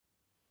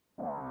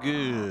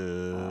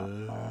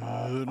Good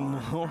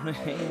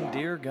morning,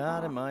 dear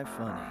God, am I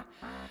funny?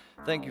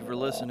 Thank you for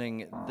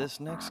listening.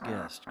 This next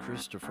guest,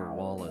 Christopher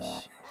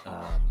Wallace,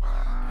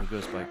 who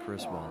goes by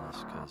Chris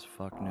Wallace, because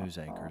fuck news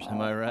anchors,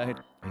 am I right?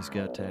 He's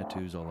got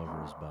tattoos all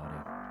over his body.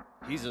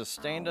 He's a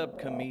stand-up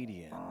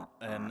comedian,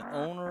 an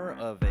owner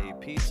of a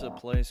pizza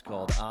place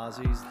called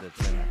Ozzy's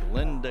that's in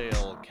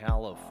Glendale,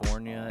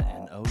 California,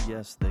 and oh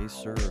yes, they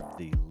serve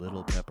the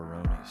little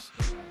pepperonis.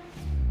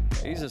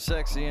 He's a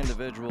sexy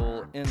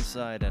individual,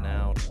 inside and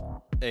out,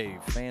 a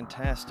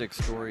fantastic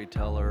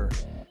storyteller.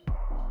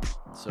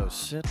 So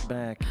sit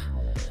back,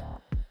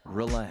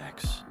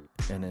 relax,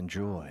 and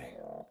enjoy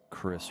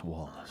Chris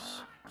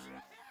Wallace.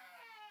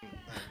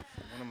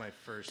 One of my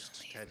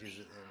first tattoos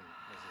with him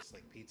was this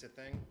like pizza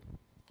thing,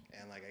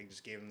 and like I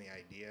just gave him the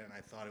idea, and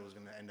I thought it was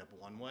going to end up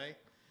one way.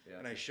 Yeah.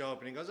 And I show up,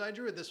 and he goes, "I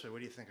drew it this way. What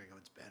do you think?" I go,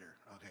 "It's better."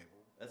 Okay.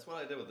 That's what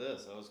I did with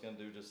this. I was going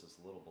to do just this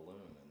little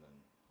balloon, and then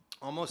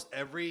almost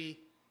every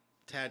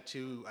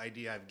tattoo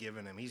idea I've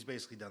given him, he's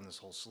basically done this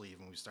whole sleeve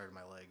when we started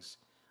my legs.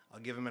 I'll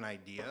give him an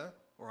idea,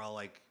 or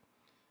I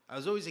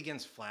was always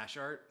against flash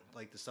art,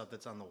 like the stuff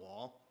that's on the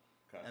wall.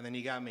 Okay. And then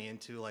he got me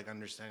into like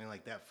understanding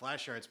like that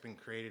flash art's been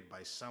created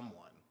by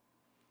someone.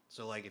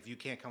 So like if you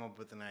can't come up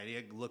with an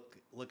idea,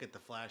 look at the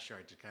flash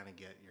art to kind of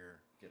get your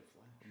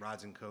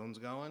rods and cones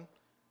going.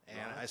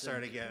 And I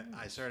started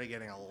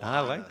getting a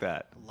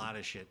lot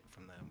of shit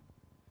from them.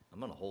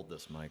 I'm gonna hold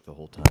this mic the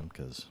whole time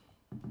because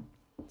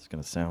it's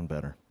gonna sound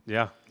better.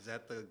 Yeah. Is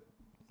that the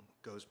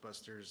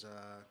Ghostbusters?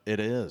 It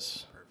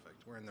is.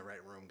 Perfect. We're in the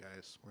right room,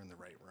 guys. We're in the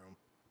right room.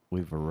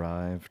 We've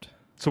arrived.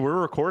 So we're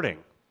recording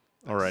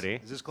already.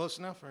 Is this close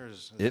enough, or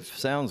is it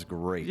sounds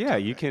great? Yeah,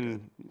 you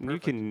can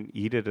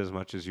eat it as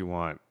much as you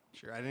want.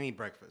 Sure, I didn't eat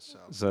breakfast,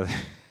 so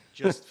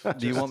just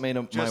do you want me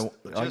to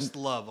just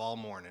love all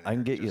morning? I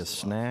can get you a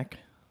snack,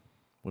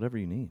 whatever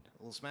you need.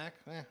 A little smack?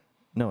 Eh.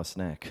 No, a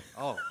snack.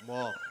 Oh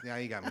well, yeah,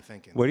 you got me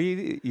thinking. What do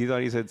you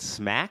thought he said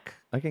smack?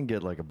 I can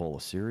get like a bowl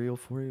of cereal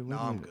for you. No,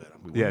 I'm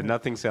good. Yeah,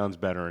 nothing sounds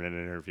better in an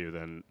interview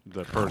than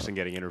the person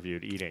getting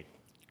interviewed eating.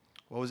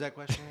 What was that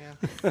question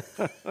again?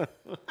 I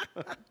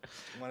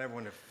want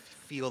everyone to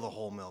feel the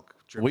whole milk.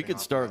 We could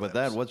start with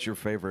that. What's your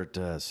favorite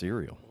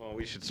cereal? Well,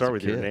 we should start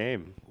with your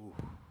name.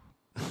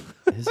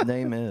 His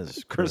name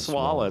is Chris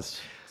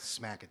Wallace.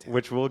 Smack attack.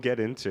 Which we'll get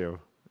into,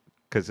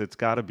 because it's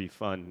got to be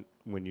fun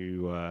when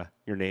your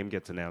name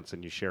gets announced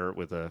and you share it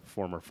with a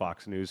former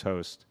Fox News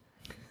host,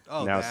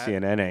 now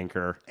CNN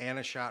anchor, and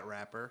a shot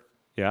rapper.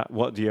 Yeah.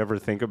 Well, do you ever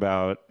think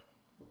about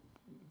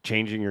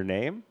changing your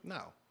name?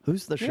 No.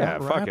 Who's the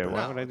shot rapper? Fuck it.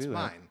 Why would I do that?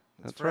 Mine.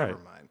 It's forever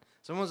mine.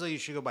 Someone was like, you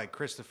should go by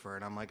Christopher,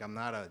 and I'm like, I'm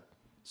not a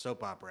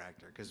soap opera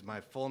actor because my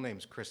full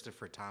name's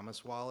Christopher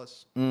Thomas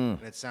Wallace,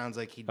 and it sounds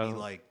like he'd be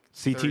like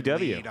CTW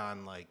third lead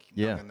on like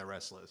Young and the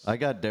Restless. I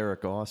got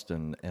Derek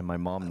Austin, and my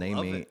mom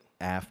named me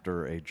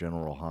after a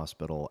General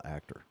Hospital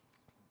actor.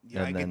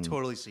 Yeah, I can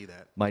totally see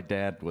that. My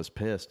dad was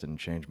pissed and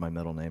changed my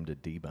middle name to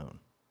D-Bone.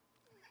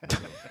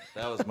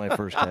 That was my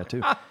first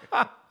tattoo.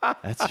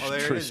 That's a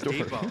true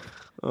story. D-Bone.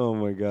 Oh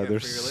my God,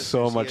 there's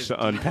so much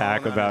to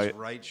unpack about his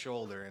right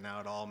shoulder, and now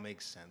it all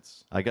makes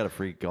sense. I got a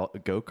free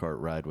go-kart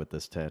ride with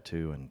this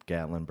tattoo in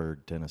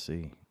Gatlinburg,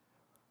 Tennessee.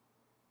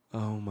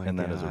 Oh my God. And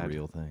that is a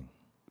real thing.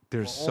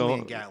 There's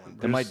only in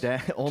Gatlinburg. And my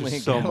dad only in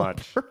so Gatlinburg.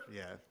 much.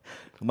 Yeah.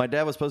 My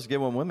dad was supposed to get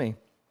one with me,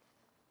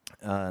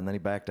 and then he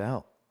backed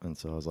out. And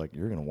so I was like,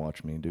 you're going to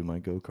watch me do my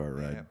go-kart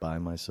ride by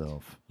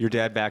myself. Your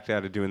dad backed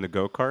out of doing the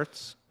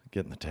go-karts?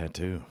 Getting the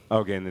tattoo.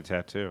 Oh, getting the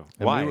tattoo.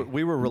 And why?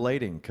 We were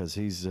relating because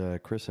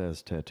Chris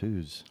has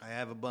tattoos. I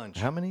have a bunch.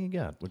 How many you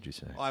got? What'd you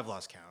say? Oh, I've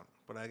lost count.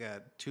 But I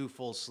got 2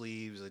 full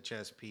sleeves, a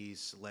chest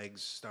piece,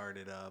 legs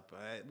started up,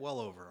 well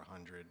over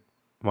 100.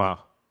 Wow.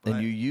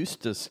 And you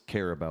used to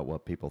care about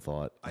what people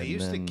thought. I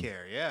used to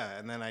care, yeah.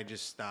 And then I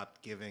just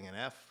stopped giving an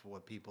F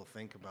what people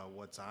think about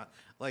what's on.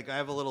 Like, I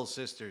have a little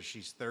sister.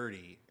 She's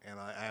 30, and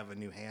I have a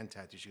new hand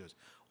tattoo. She goes,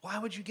 why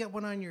would you get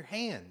one on your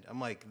hand?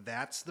 I'm like,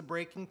 that's the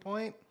breaking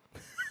point?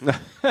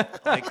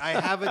 Like,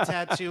 I have a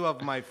tattoo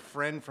of my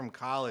friend from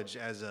college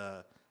as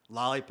a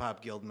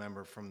Lollipop Guild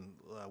member from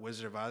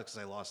Wizard of Oz because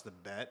I lost the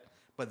bet.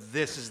 But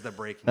this is the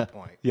breaking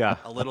point. Yeah.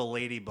 A little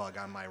ladybug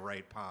on my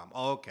right palm.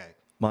 Oh, okay.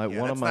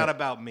 That's not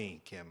about me,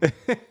 Kim.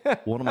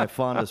 One of my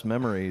fondest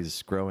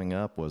memories growing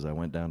up was I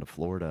went down to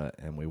Florida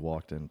and we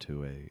walked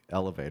into a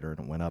elevator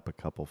and it went up a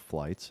couple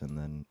flights and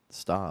then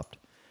stopped.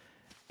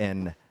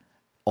 And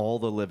all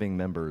the living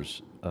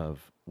members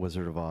of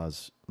Wizard of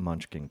Oz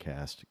Munchkin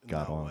cast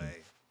got on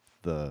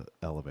the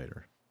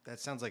elevator. That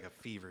sounds like a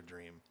fever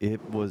dream.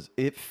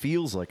 It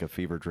feels like a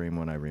fever dream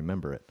when I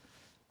remember it.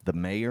 The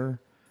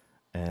mayor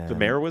the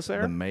mayor was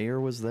there? The mayor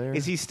was there.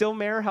 Is he still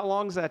mayor? How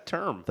long's that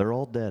term? They're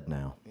all dead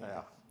now.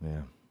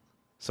 Yeah.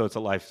 So it's a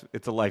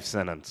life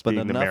sentence. But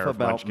being the mayor enough of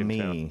about Munchkin me.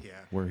 Town. Yeah.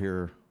 We're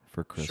here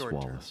for Chris Short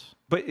term. Wallace.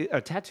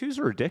 But tattoos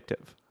are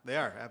addictive. They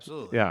are,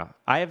 absolutely. Yeah.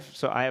 I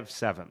have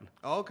 7.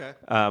 Oh, okay.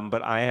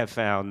 But I have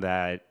found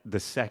that the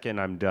second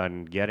I'm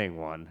done getting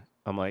one,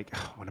 I'm like,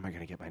 oh, when am I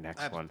going to get my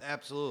next one?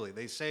 Absolutely.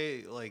 They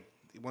say, like,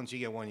 once you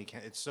get one, you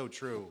can't. It's so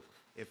true.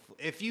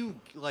 if you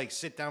like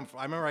sit down,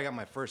 I remember I got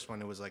my first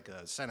one. It was like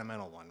a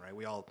sentimental one, right?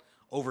 We all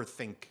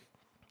overthink.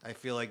 I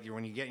feel like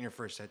when you get in your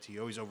first tattoo, you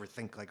always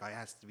overthink like, oh, it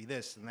has to be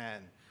this and that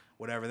and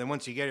whatever. Then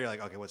once you get it, you're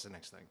like, okay, what's the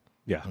next thing?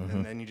 Yeah.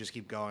 And then you just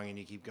keep going and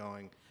you keep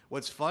going.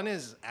 What's fun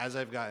is as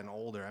I've gotten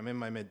older, I'm in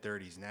my mid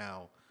 30s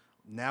now.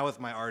 Now with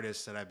my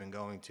artists that I've been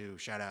going to,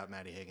 shout out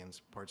Matty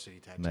Higgins, Port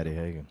City Tattoo. Matty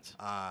Higgins.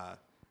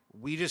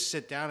 We just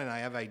sit down and I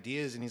have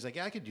ideas and he's like,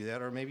 yeah, I could do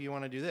that. Or maybe you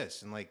want to do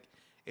this. And like,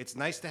 it's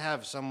nice to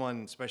have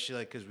someone, especially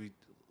like, cause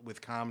with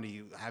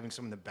comedy, having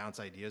someone to bounce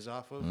ideas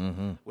off of.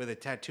 With a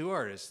tattoo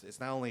artist, it's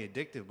not only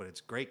addictive, but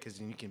it's great because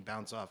then you can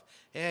bounce off.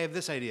 Hey, I have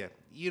this idea.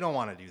 You don't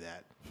want to do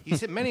that. He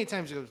said many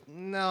times, he goes,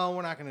 no,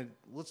 we're not going to,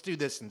 let's do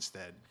this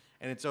instead.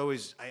 And it's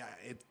always,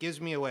 it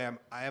gives me a way,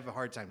 I have a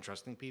hard time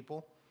trusting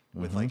people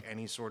with like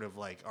any sort of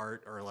like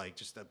art or like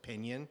just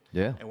opinion.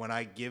 Yeah. And when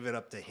I give it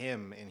up to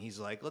him and he's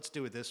like, let's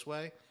do it this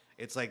way,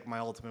 it's like my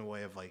ultimate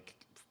way of like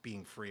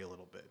being free a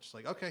little bit. Just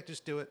like, okay,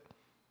 just do it.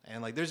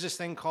 And like, there's this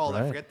thing called,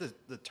 I forget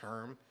the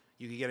term.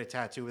 You can get a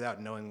tattoo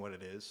without knowing what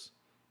it is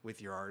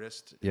with your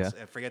artist.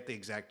 I forget the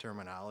exact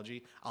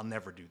terminology. I'll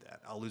never do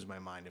that. I'll lose my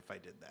mind if I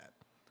did that.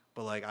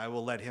 But like, I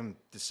will let him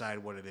decide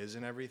what it is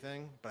and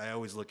everything. But I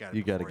always look at it.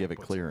 You got to give it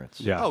clearance.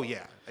 Yeah. Oh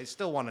yeah. I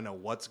still want to know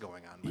what's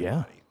going on in my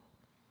body.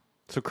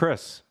 So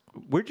Chris,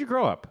 where'd you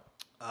grow up?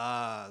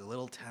 A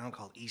little town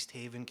called East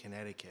Haven,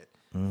 Connecticut.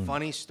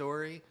 Funny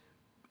story.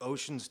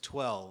 Ocean's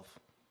 12,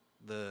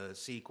 the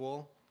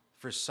sequel.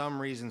 For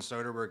some reason,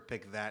 Soderbergh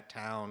picked that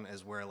town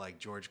as where like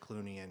George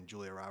Clooney and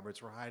Julia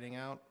Roberts were hiding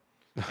out.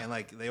 And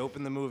like they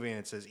opened the movie and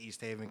it says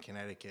East Haven,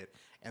 Connecticut,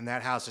 and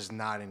that house is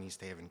not in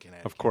East Haven,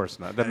 Connecticut. Of course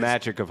not. The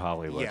magic of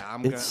Hollywood.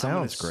 Yeah, It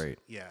sounds great.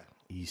 Yeah.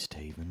 East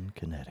Haven,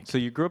 Connecticut. So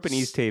you grew up in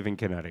East Haven,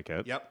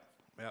 Connecticut. Yep.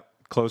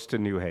 Close to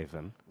New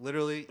Haven.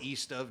 Literally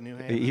east of New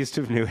Haven. East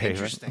of New Haven.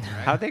 Interesting, right?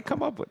 How'd they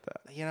come up with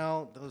that? You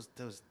know,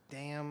 those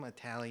damn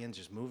Italians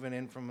just moving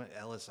in from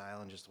Ellis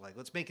Island, just like,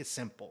 let's make it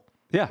simple.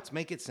 Yeah. Let's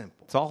make it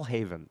simple. It's all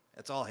Haven.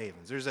 It's all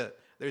havens.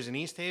 There's an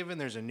East Haven,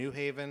 there's a New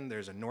Haven,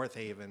 there's a North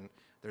Haven,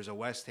 there's a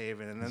West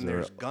Haven, and then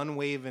there's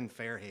Gunwave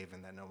Fair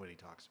Haven that nobody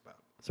talks about.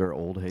 Is there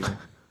Old Haven?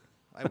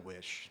 I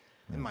wish.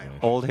 In my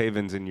Old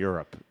Haven's in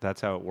Europe. That's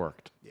how it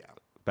worked. Yeah.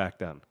 Back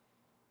then.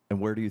 And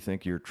where do you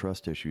think your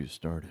trust issues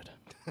started?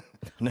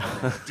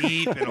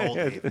 Deep in Old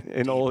Haven.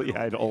 In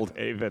Old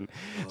Haven.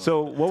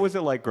 So what was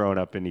it like growing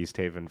up in East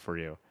Haven for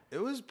you?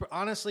 It was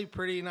honestly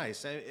pretty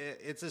nice.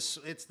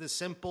 It's the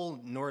simple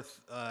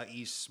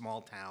northeast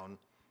small town.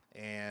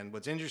 And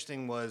what's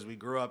interesting was we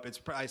grew up.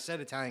 I said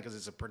Italian because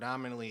it's a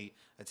predominantly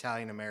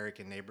Italian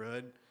American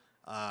neighborhood.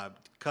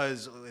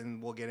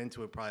 And we'll get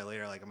into it probably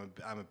later. Like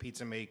I'm a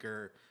pizza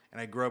maker,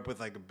 and I grew up with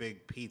like a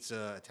big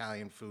pizza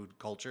Italian food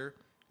culture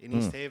in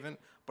East Haven.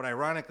 But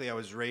ironically, I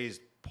was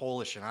raised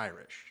Polish and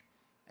Irish.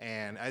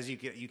 And as you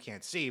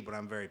can't see, but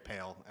I'm very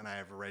pale, and I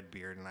have a red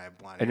beard, and I have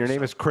blonde hair. And your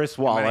name is Chris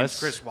Wallace. My name's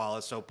Chris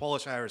Wallace. So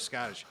Polish, Irish,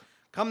 Scottish.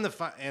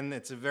 And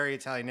it's a very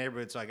Italian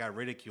neighborhood, so I got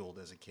ridiculed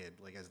as a kid,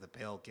 like as the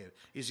pale kid.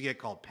 I used to get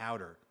called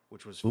Powder,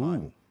 which was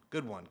fun. Ooh.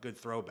 Good one, good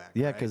throwback.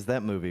 Yeah, right? because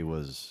that movie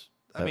was.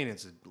 I mean,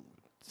 it's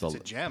a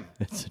gem.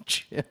 It's a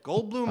gem.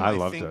 Goldblum, I I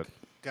loved think, it.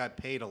 got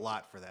paid a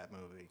lot for that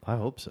movie. I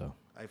hope so.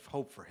 I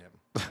hope for him.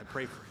 I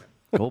pray for him.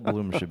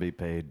 Goldblum should be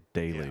paid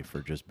daily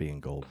for just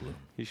being Goldblum.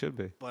 He should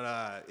be.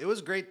 But it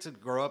was great to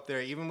grow up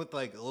there, even with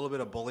like a little bit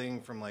of bullying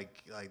from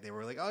like they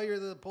were like, oh, you're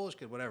the Polish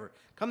kid, whatever.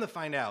 Come to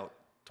find out,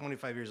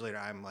 25 years later,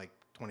 I'm like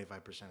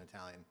 25%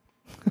 Italian.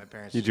 My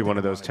parents. You do one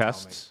of those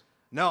tests?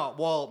 No,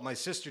 well, my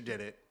sister did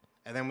it,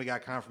 and then we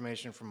got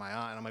confirmation from my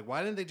aunt, and I'm like,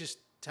 why didn't they just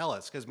tell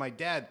us? Because my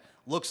dad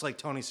looks like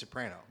Tony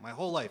Soprano. My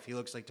whole life, he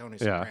looks like Tony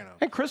Soprano.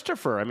 And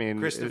Christopher, I mean.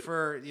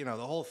 Christopher, the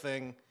whole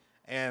thing.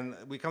 And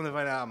we come to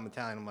find out I'm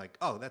Italian. I'm like,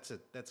 oh, that's a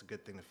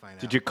good thing to find out.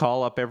 Did you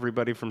call up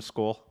everybody from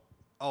school?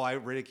 Oh, I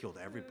ridiculed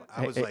everybody.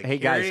 I was like, hey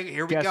guys,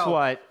 here we guess go.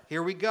 what?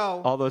 Here we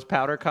go. All those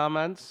powder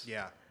comments?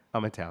 Yeah.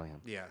 I'm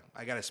Italian. Yeah.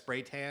 I got a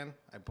spray tan.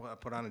 I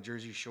put on a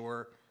Jersey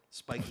Shore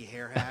spiky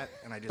hair hat,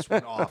 and I just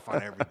went off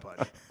on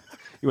everybody.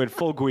 You went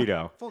full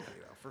Guido. Full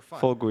Guido, for fun.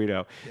 Full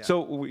Guido. Yeah.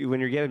 So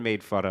when you're getting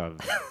made fun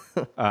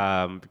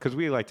of, because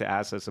we like to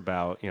ask this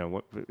about,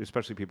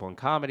 especially people in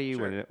comedy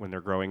when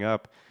they're growing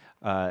up,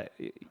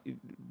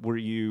 were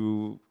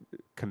you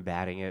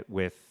combating it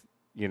with,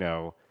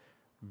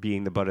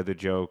 being the butt of the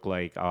joke,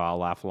 like, oh, I'll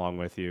laugh along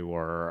with you,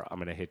 or I'm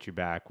going to hit you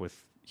back with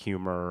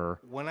humor?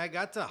 When I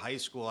got to high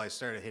school, I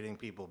started hitting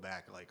people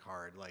back like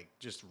hard, like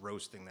just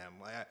roasting them.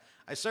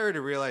 I started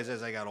to realize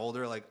as I got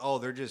older, like, oh,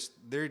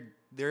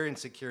 their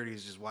insecurity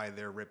is just why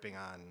they're ripping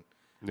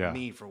on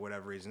me for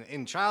whatever reason.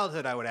 In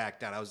childhood, I would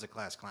act out. I was the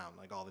class clown,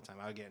 like all the time.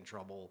 I would get in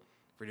trouble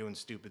for doing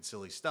stupid,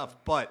 silly stuff,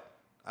 but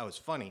I was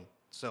funny.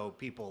 So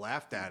people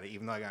laughed at it,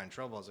 even though I got in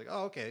trouble. I was like,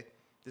 oh, okay,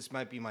 this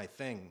might be my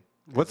thing.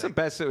 What's the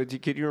best?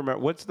 Can you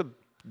remember? What's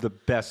the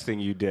best thing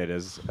you did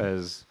as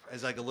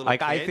like a little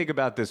like kid? I think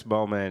about this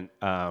moment.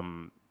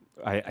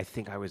 I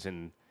think I was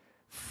in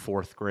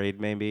 4th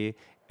grade maybe,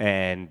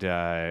 and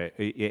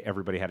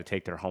everybody had to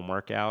take their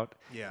homework out.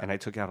 Yeah. And I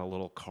took out a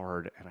little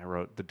card and I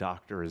wrote, "The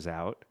doctor is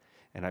out."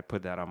 and I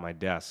put that on my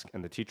desk,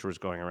 and the teacher was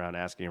going around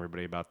asking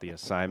everybody about the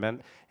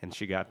assignment, and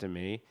she got to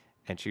me,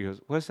 and she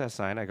goes, "What's that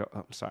sign?" I go, "Oh,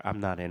 I'm sorry, I'm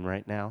not in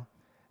right now."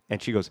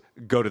 And she goes,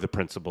 "Go to the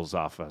principal's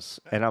office."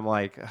 And I'm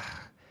like, "Ugh."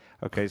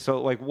 Okay,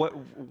 so like what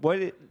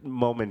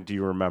moment do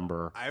you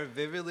remember? I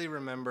vividly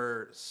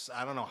remember.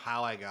 I don't know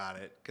how I got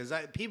it because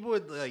people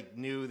would like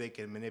knew they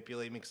could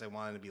manipulate me because I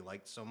wanted to be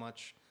liked so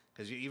much.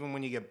 Because even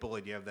when you get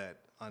bullied, you have that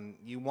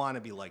you want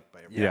to be liked by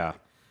everybody. Yeah.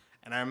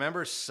 And I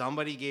remember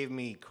somebody gave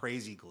me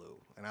crazy glue,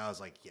 and I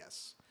was like,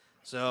 yes.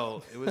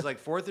 So it was like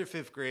fourth or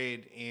fifth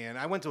grade, and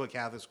I went to a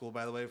Catholic school,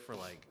 by the way, for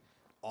like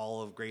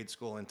all of grade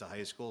school into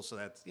high school. So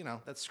that's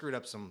that screwed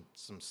up some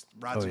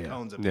rods and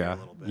cones up there a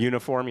little bit.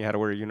 Uniform, you had to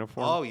wear a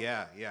uniform? Oh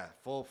yeah,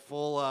 full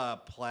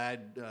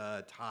plaid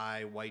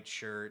tie, white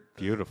shirt,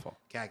 Beautiful.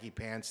 khaki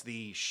pants,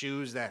 the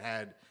shoes that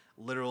had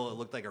it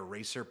looked like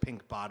eraser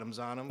pink bottoms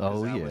on them.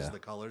 Oh, that yeah. was the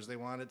colors they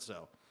wanted.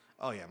 So,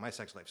 oh yeah, my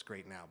sex life's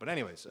great now. But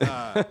anyways,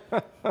 I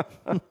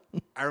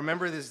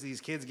remember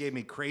these kids gave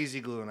me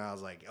crazy glue, and I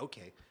was like,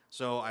 okay.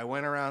 So I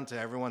went around to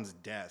everyone's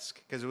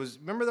desk because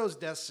remember those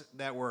desks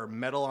that were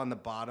metal on the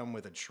bottom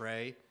with a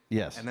tray?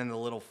 Yes. And then the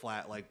little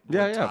flat wood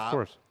Yeah, top? of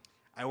course.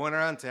 I went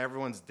around to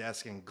everyone's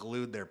desk and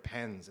glued their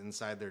pens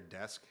inside their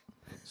desk.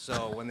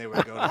 So when they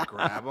would go to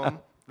grab them,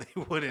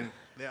 they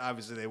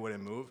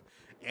wouldn't move.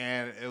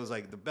 And it was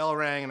like the bell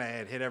rang and I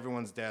had hit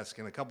everyone's desk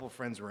and a couple of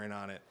friends were in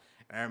on it.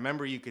 And I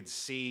remember you could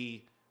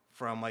see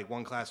from like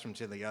one classroom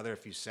to the other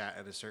if you sat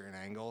at a certain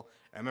angle.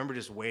 I remember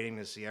just waiting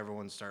to see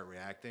everyone start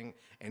reacting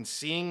and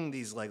seeing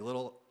these like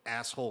little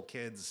asshole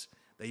kids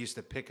that used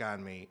to pick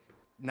on me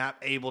not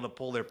able to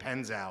pull their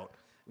pens out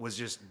was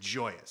just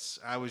joyous.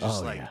 I was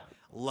just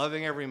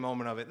loving every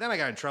moment of it. Then I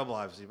got in trouble,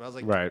 obviously, but I was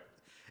like, Right.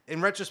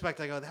 In retrospect,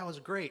 I go, that was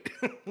great.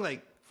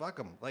 Like, fuck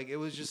them. Like, it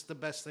was just the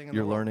best thing in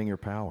You're the world. learning your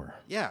power.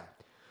 Yeah.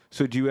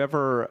 So do you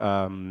ever,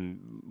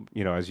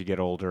 as you get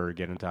older,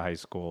 get into high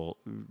school,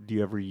 do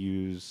you ever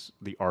use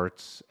the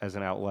arts as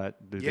an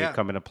outlet? Do they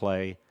come into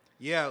play?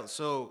 Yeah,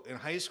 so in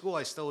high school,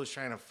 I still was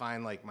trying to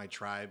find, like, my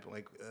tribe.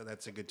 Like,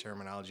 that's a good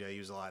terminology I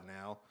use a lot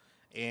now.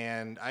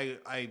 And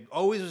I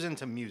always was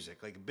into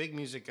music, like a big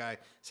music guy.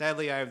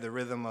 Sadly, I have the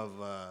rhythm of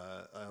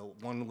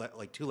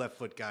two left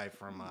foot guy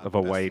from Of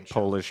a white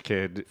Polish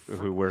kid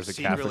who wears a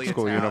Catholic secretly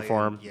school Italian,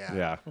 uniform?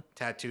 Yeah.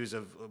 Tattoos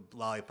of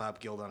lollipop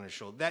guild on his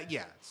shoulder.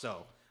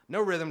 So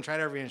no rhythm,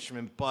 tried every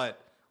instrument,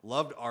 but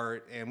loved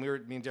art. And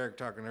me and Derek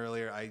talking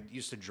earlier, I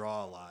used to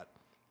draw a lot.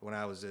 When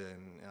I was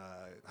in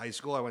high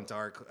school, I went to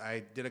art.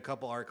 I did a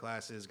couple art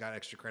classes, got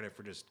extra credit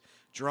for just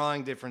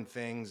drawing different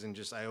things, and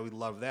I always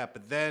loved that.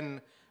 But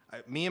then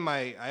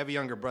I have a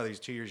younger brother. He's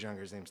 2 years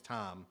younger. His name's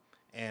Tom.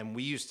 And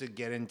we used to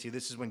get into,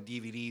 this is when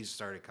DVDs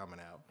started coming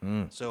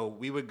out. So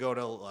we would go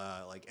to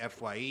like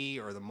FYE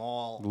or the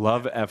mall.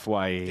 Love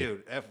FYE.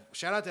 Dude,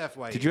 shout out to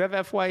FYE. Did you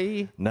have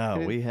FYE? No,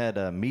 we had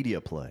a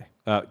media play.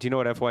 Do you know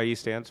what FYE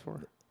stands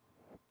for?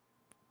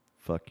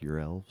 Fuck your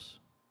elves.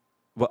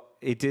 Well,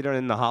 it did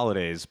in the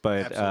holidays,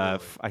 but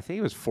Absolutely. I think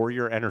it was for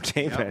your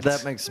entertainment.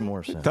 That makes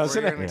more sense.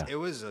 Doesn't it? It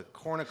was a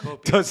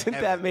cornucopia. Doesn't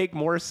heaven. that make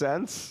more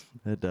sense?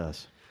 It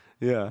does.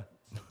 Yeah.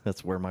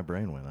 That's where my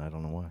brain went. I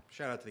don't know why.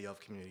 Shout out to the elf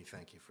community.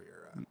 Thank you for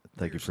your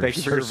Thank you for Thank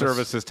you for your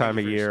service this time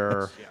of Thank you for your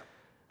year. service. Yeah.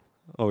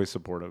 Always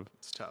supportive.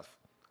 It's tough.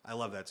 I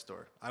love that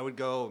store. I would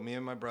go, me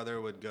and my brother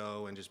would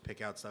go and just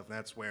pick out stuff. And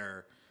that's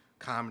where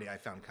I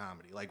found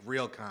comedy, like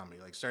real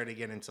comedy. Like started to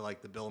get into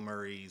like the Bill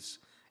Murrays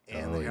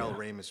and the Harold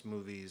Ramis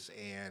movies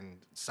and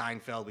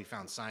Seinfeld. We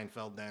found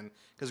Seinfeld then.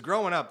 Because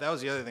growing up, that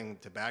was the other thing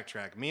to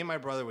backtrack. Me and my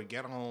brother would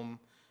get home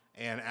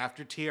and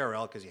after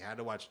TRL, because you had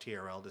to watch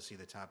TRL to see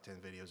the top 10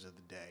 videos of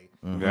the day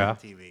on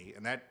TV.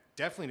 And that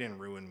definitely didn't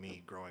ruin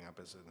me growing up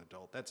as an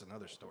adult. That's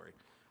another story.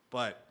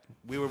 But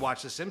we would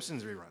watch the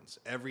Simpsons reruns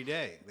every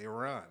day. They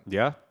were on.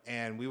 Yeah.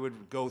 And we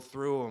would go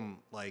through them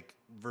like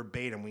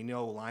verbatim. We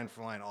know line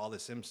for line all the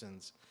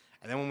Simpsons.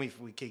 And then when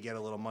we could get a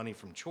little money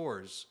from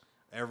chores,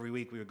 every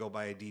week we would go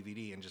buy a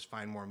DVD and just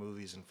find more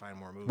movies and find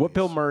more movies. What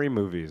Bill Murray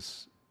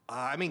movies?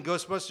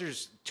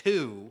 Ghostbusters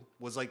 2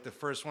 was like the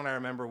first one I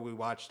remember we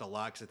watched a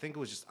lot because I think it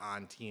was just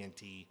on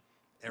TNT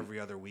every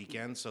other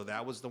weekend. So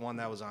that was the one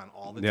that was on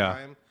all the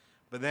time.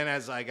 But then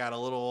as I got a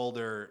little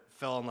older,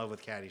 fell in love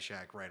with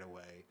Caddyshack right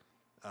away.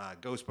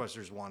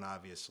 Ghostbusters 1,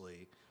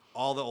 obviously.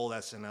 All the old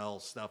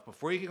SNL stuff.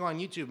 Before you could go on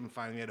YouTube and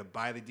find them, you had to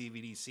buy the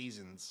DVD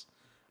seasons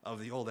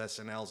of the old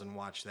SNLs and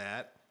watch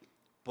that.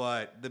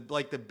 But the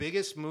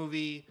biggest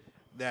movie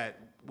that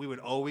we would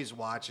always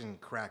watch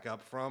and crack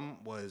up from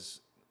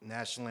was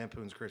National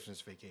Lampoon's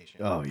Christmas Vacation.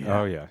 Oh, yeah.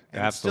 Oh, yeah.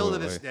 And Absolutely. still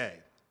to this day.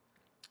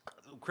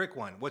 Quick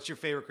one. What's your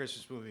favorite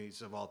Christmas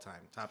movies of all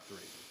time? Top 3.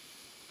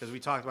 Because we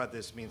talked about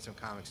this, me and some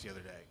comics the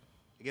other day.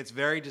 It gets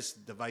very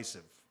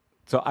divisive.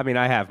 So, I mean,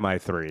 I have my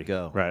 3.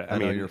 Go. Right. I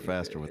know you're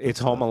faster with It's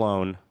this Home stuff.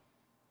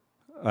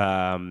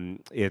 Alone.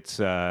 It's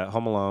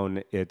Home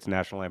Alone. It's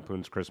National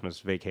Lampoon's Christmas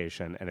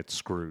Vacation, and it's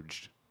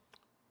Scrooged.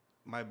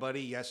 My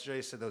buddy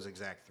yesterday said those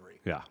exact 3.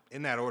 Yeah.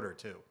 In that order,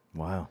 too.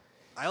 Wow.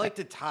 I like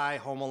to tie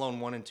Home Alone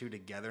 1 and 2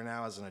 together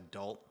now as an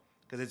adult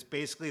because it's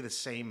basically the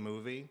same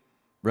movie.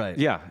 Right.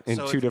 Yeah, in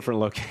So two it's- different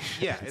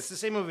locations. Yeah, it's the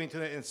same movie,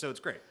 and so it's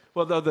great.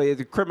 Well, though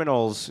the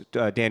criminals,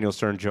 Daniel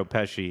Stern, Joe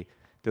Pesci,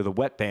 they're the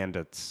wet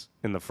bandits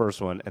in the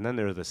first one, and then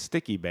they're the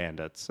sticky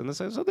bandits. And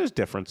so there's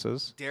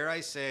differences. Dare I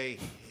say,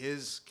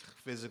 his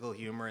physical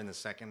humor in the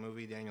second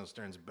movie, Daniel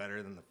Stern's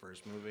better than the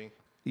first movie.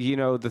 You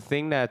know, the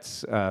thing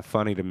that's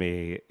funny to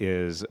me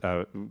is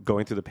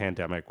going through the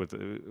pandemic with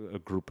a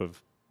group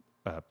of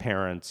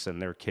parents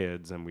and their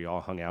kids, and we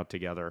all hung out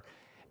together.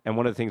 And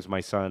one of the things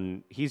my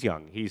son, he's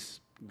young.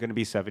 He's going to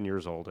be 7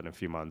 years old in a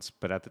few months.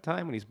 But at the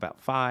time when he's about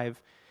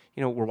 5,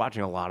 you know, we're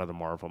watching a lot of the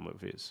Marvel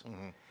movies.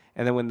 Mm-hmm.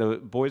 And then when the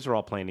boys are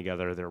all playing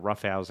together, they're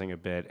roughhousing a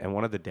bit. And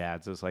one of the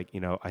dads is like,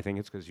 you know, I think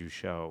it's because you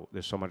show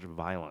there's so much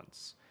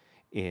violence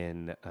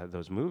in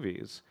those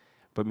movies.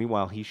 But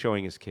meanwhile, he's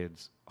showing his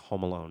kids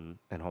Home Alone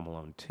and Home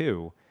Alone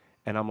 2.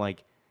 And I'm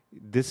like,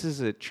 this is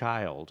a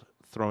child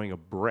throwing a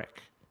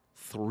brick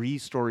 3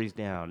 stories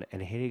down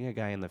and hitting a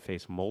guy in the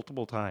face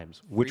multiple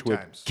times, which would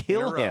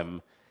kill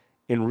him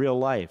in real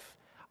life.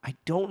 I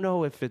don't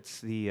know if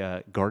it's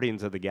the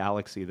Guardians of the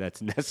Galaxy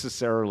that's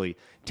necessarily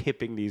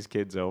tipping these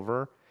kids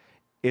over.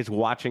 It's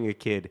watching a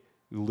kid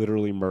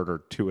literally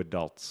murder 2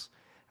 adults.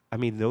 I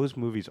mean, those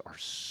movies are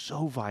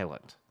so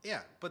violent.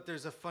 Yeah, but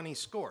there's a funny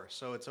score,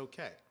 so it's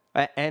okay.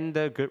 And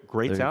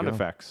great sound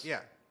effects. Yeah.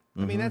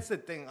 I mean, that's the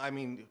thing. I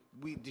mean,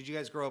 did you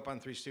guys grow up on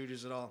Three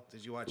Stooges at all?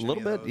 Did you watch A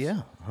little any of bit, those?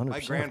 yeah. 100%. My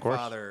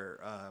grandfather,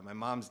 my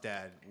mom's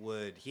dad,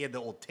 he had the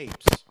old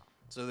tapes.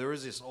 So there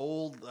was this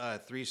old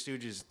Three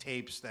Stooges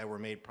tapes that were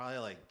made probably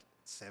like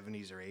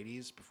 70s or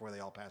 80s before they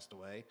all passed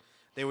away.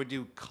 They would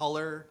do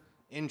color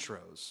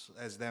intros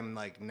as them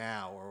like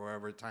now or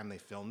wherever time they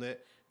filmed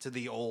it to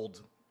the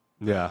old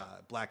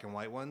black and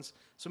white ones.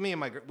 So me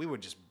and we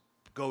would just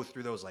go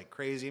through those like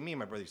crazy. Me and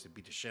my brother used to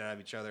beat the shit out of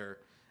each other.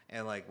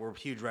 And like we're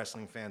huge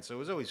wrestling fans, so it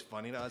was always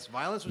funny to us.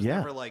 Violence was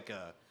never like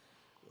a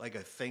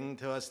thing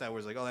to us that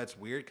was like, oh, that's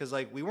weird, because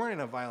like we weren't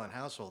in a violent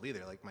household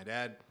either. Like my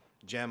dad,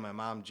 Jem, my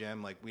mom,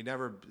 Jem, like we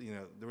never, you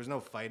know, there was no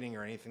fighting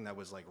or anything that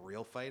was like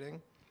real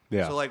fighting.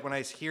 Yeah. So like when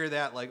I hear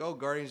that, like, oh,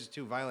 Guardians is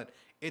too violent,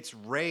 it's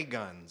ray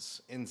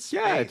guns in space.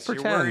 Yeah, it's You're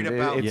pretend. worried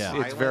about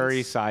It's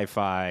very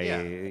sci-fi.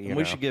 Yeah. You We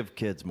know. should give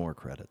kids more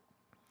credit.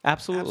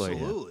 Absolutely.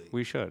 Absolutely.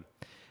 We should.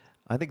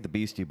 I think the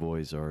Beastie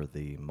Boys are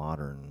the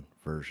modern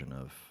version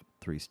of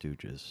Three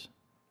Stooges.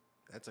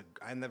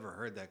 I never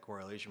heard that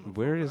correlation before.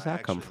 Where does but I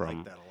that come actually from?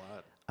 like that a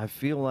lot. I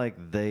feel like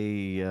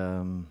they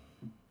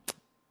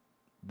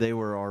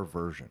were our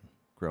version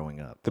growing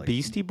up. The Like,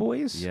 Beastie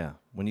Boys? Yeah.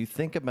 When you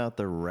think about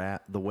the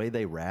way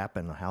they rap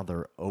and how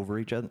they're over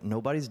each other,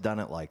 nobody's done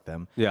it like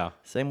them. Yeah.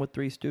 Same with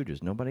Three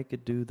Stooges. Nobody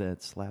could do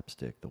that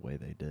slapstick the way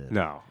they did.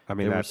 No. I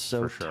mean, they that's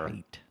were so for sure.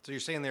 tight. So you're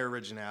saying their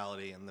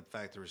originality and the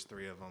fact there was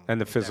 3 of them. And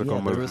the physical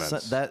Yeah, there was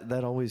movements.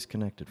 that always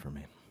connected for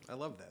me. I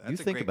love that. That's You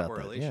a think great about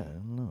correlation. that. Yeah, I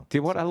don't know.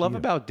 Dude, what It's I up to love you.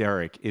 about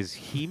Derek is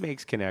he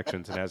makes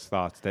connections and has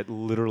thoughts that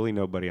literally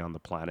nobody on the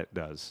planet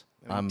does.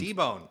 I mean,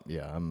 D-Bone.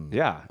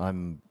 Yeah,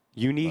 I'm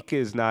Unique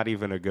is not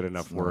even a good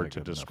enough not a word to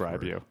good enough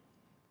describe word. you.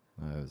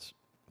 I was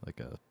like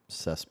a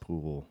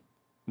cesspool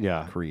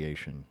Yeah.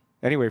 creation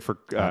Anyway, for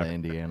out of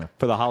Indiana.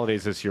 for the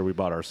holidays this year, we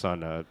bought our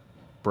son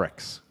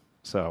bricks.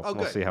 So Oh,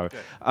 we'll good, see how. good.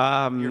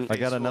 Um, Your I got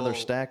face another will-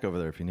 stack over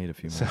there if you need a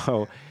few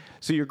more.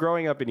 so you're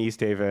growing up in East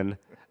Haven.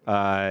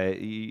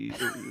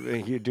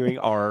 You're doing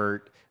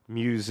art,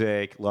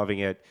 music, loving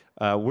it.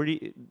 Where do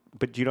you?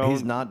 But you don't.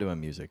 He's not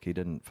doing music. He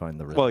didn't find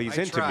the rhythm. Well, he's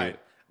I into tried. music.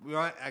 We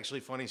want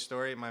actually funny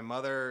story. My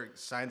mother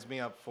signs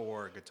me up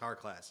for guitar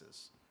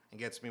classes and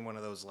gets me one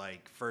of those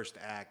like first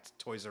act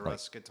Toys R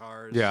Us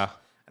guitars. Yeah.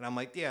 And I'm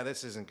like, yeah,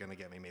 this isn't gonna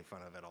get me made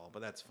fun of at all,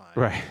 but that's fine.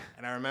 Right.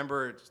 And I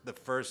remember the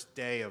first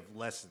day of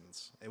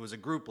lessons. It was a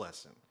group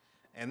lesson.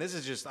 And this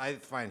is just, I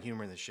find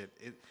humor in this shit.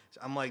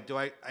 I'm like,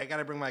 I got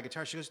to bring my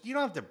guitar? She goes, you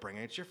don't have to bring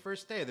it. It's your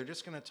first day. They're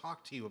just going to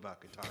talk to you about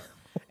guitar.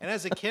 And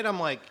as a kid, I'm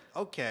like,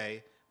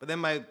 okay. But then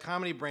my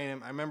comedy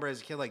brain, I remember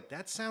as a kid, like,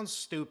 that sounds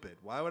stupid.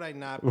 Why would I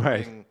not bring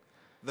Right.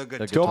 the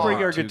guitar? Don't bring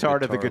your to guitar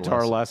to the guitar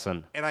guitar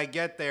lesson. And I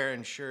get there,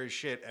 and sure as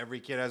shit, every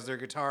kid has their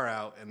guitar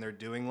out, and they're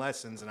doing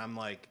lessons. And I'm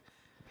like,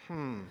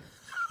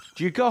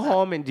 Do you go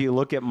home and do you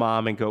look at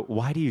mom and go,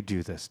 "Why do you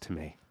do this to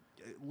me?"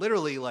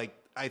 literally, like,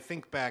 I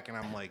think back, and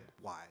I'm like,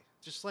 why?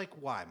 Just like,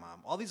 why, Mom?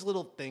 All these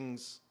little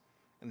things,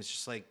 and it's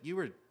just like, you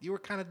were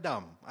kind of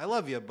dumb. I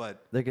love you,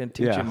 but They're going to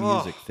teach Yeah. you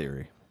music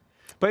theory.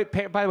 But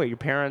by the way, your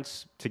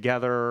parents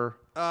together.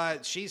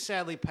 she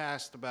sadly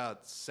passed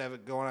about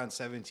going on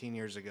 17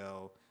 years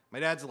ago. My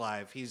dad's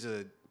alive. He's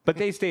a But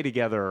they stay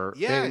together.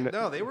 yeah. They-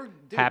 No, they were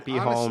dude, happy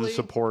home, honestly,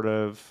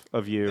 supportive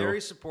of you. very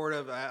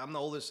supportive. I'm the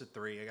oldest of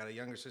 3. I got a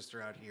younger sister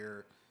out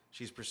here.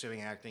 She's pursuing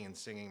acting and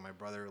singing. My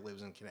brother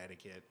lives in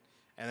Connecticut,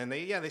 and then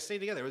they stayed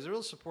together. It was a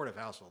real supportive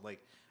household.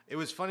 Like, it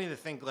was funny to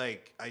think,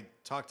 like, I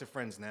talk to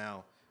friends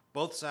now.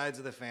 Both sides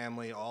of the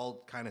family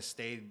all kind of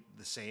stayed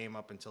the same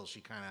up until she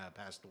kind of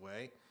passed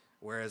away.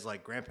 Whereas,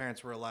 like,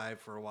 grandparents were alive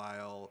for a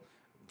while,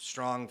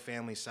 strong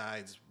family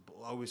sides,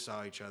 always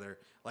saw each other.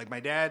 Like my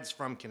dad's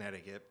from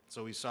Connecticut,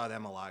 so we saw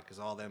them a lot because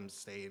all of them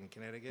stayed in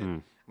Connecticut.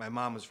 My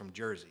mom was from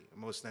Jersey.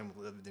 Most of them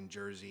lived in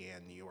Jersey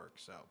and New York.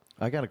 So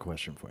I got a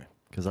question for you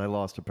because I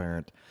lost a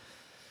parent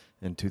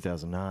in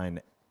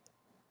 2009.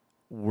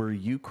 Were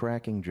you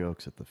cracking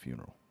jokes at the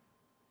funeral?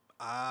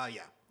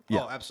 yeah.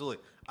 Yeah. Oh,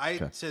 absolutely.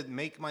 To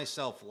make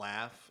myself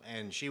laugh,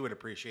 and she would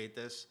appreciate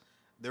this.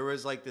 There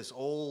was like this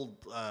old,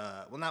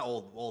 well, not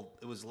old.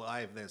 It was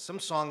live then. Some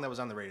song that was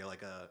on the radio,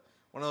 like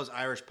one of those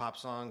Irish pop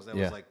songs that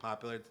was like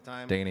popular at the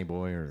time. Danny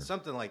Boy or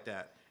something like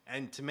that.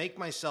 And to make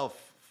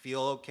myself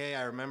feel okay,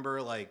 I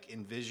remember like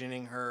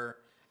envisioning her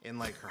in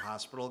like her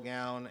hospital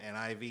gown and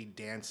Ivy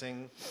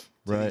dancing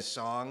to these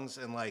songs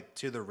and like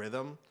to the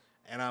rhythm.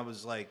 And I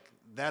was like,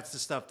 that's the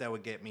stuff that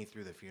would get me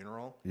through the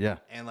funeral. Yeah.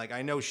 And like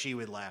I know she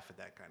would laugh at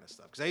that kind of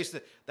stuff because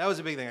that was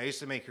a big thing. I used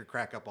to make her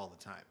crack up all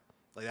the time.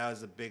 Like that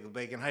was the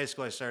big in high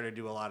school. I started to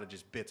do a lot of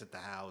just bits at the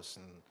house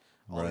and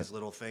all these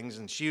little things,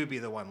 and she would be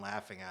the one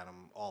laughing at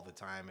them all the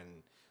time and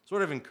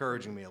sort of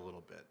encouraging me a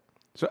little bit.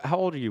 So how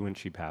old are you when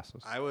she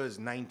passes? I was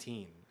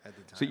 19 at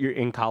the time. So you're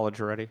in college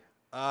already?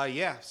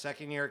 Yeah,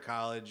 second year at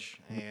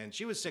college, and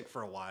she was sick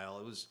for a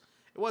while.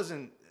 It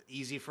wasn't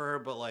easy for her,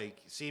 but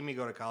like seeing me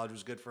go to college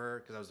was good for her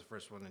because I was the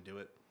first one to do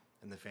it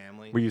in the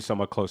family. Were you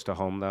somewhat close to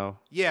home though?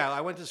 Yeah,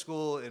 I went to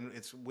school, and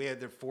we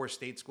had 4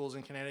 state schools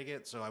in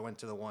Connecticut, so I went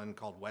to the one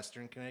called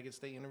Western Connecticut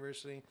State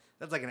University.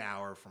 That's like an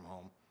hour from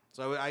home.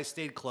 So I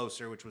stayed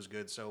closer, which was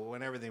good. So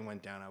when everything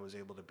went down, I was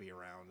able to be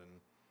around and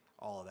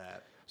all of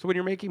that. So when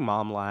you're making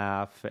mom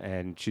laugh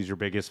and she's your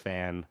biggest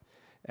fan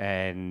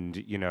and,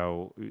 you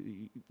know,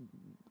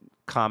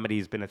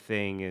 comedy's been a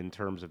thing in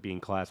terms of being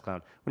class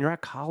clown. When you're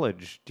at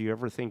college, do you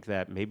ever think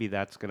that maybe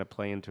that's going to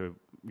play into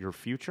your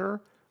future?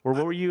 Or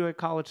what were you at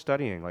college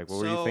studying? Like,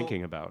 what were you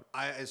thinking about?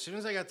 As soon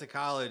as I got to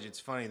college,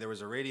 it's funny, there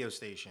was a radio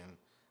station,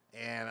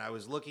 and I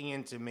was looking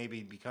into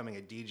maybe becoming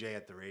a DJ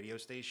at the radio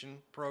station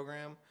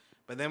program.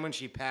 But then when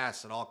she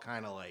passed, it all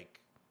kind of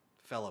like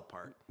fell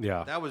apart.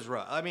 Yeah. That was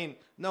rough. I mean,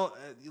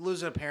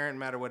 losing a parent, no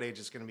matter what age,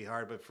 it's going to be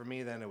hard. But for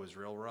me, then it was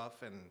real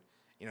rough. And,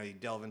 you know, you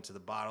delve into the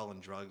bottle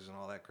and drugs and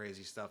all that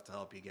crazy stuff to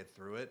help you get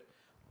through it.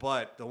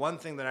 But the one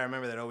thing that I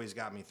remember that always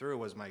got me through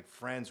was my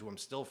friends, who I'm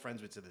still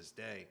friends with to this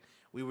day.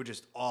 We would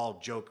just all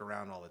joke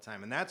around all the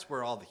time. And that's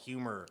where all the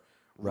humor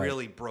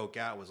really broke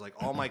out, was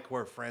like all my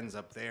core friends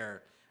up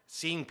there,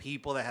 seeing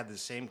people that had the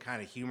same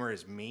kind of humor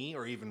as me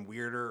or even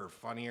weirder or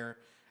funnier.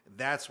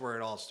 That's where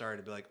it all started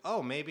to be like,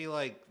 oh, maybe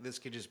like this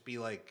could just be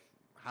like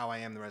how I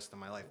am the rest of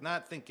my life.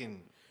 Not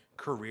thinking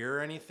career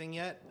or anything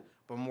yet,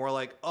 but more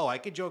like, oh, I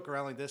could joke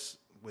around like this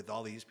with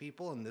all these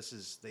people, and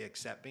they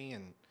accept me,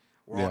 and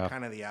we're all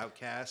kind of the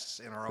outcasts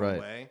in our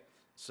own way.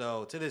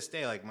 So to this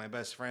day, like my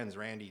best friends,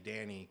 Randy,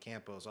 Danny,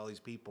 Campos, all these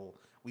people,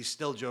 we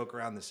still joke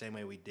around the same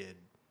way we did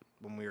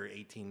when we were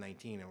 18,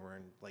 19, and we're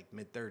in like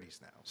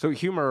mid-30s now. So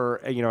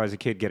humor, you know, as a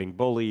kid getting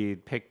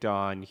bullied, picked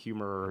on,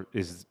 humor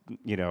is,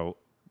 you know,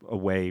 a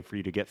way for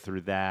you to get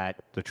through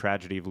that. The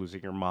tragedy of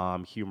losing your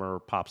mom, humor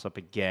pops up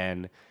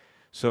again.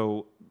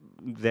 So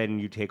then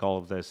you take all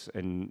of this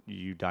and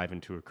you dive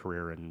into a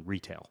career in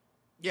retail.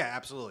 Yeah,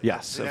 absolutely.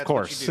 Yes, that's of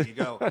course. What you do.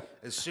 You go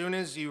as soon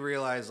as you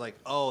realize, like,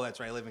 oh,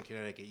 that's right, I live in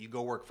Connecticut. You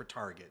go work for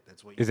Target.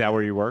 That's what. Is that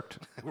where you worked?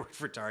 I worked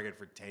for Target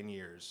for 10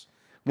 years.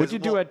 What'd you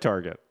do at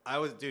Target?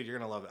 Dude, you're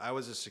gonna love it. I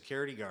was a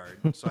security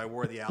guard, so I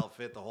wore the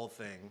outfit, the whole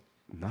thing.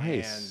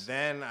 Nice. And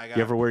then I got.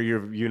 You ever wear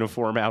your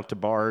uniform out to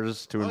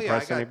bars to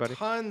impress I got anybody?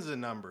 Tons of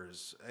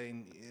numbers. I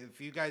mean, if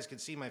you guys could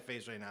see my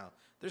face right now,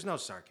 there's no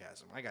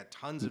sarcasm. I got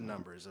tons of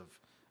numbers of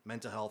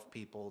mental health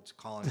people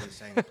calling me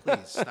saying,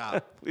 "Please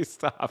stop. Please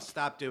stop.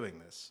 Stop doing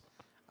this."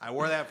 I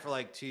wore that for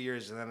like 2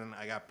 years, and then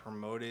I got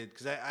promoted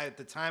because I at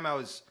the time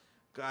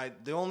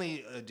the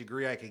only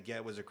degree I could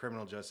get was a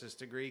criminal justice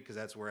degree because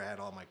that's where I had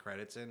all my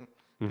credits in.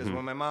 Because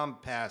when my mom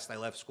passed, I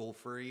left school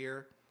for a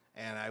year,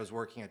 and I was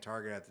working at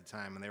Target at the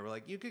time, and they were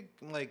like, "You could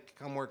like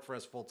come work for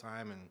us full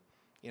time, and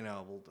you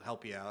know we'll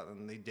help you out."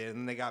 And they did,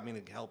 and they got me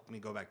to help me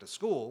go back to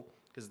school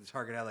because the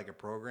Target had like a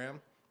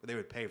program where they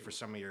would pay for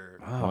some of your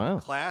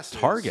classes.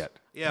 Target.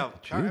 Yeah,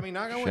 I mean,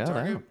 not going to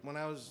Target out. when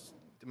I was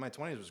in my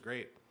 20s was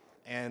great.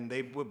 And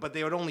they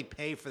would only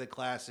pay for the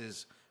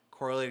classes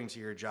correlating to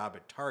your job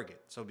at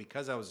Target. So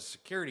because I was a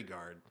security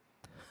guard,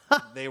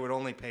 they would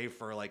only pay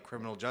for like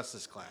criminal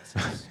justice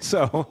classes.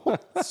 So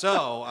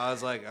I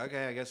was like,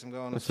 okay, I guess I'm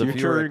going to So if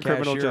you were Future a in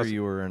criminal cashier, justice.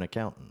 you were an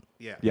accountant.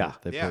 Yeah. Yeah.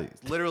 They Yeah,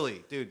 pleased.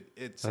 literally, dude,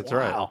 it's That's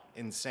right.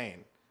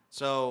 insane.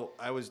 So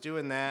I was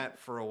doing that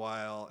for a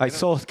while. I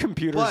sold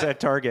computers but- at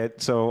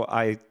Target, so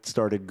I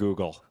started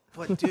Google.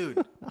 But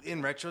dude,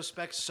 in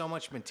retrospect, so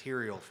much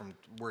material from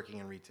working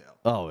in retail.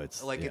 Oh,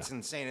 it's It's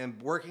insane.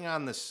 And working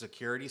on the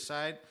security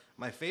side,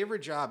 my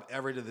favorite job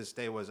ever to this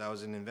day was I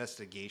was an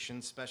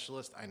investigation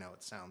specialist. I know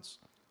it sounds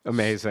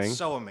Amazing.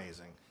 so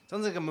amazing.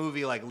 Sounds like a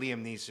movie like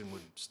Liam Neeson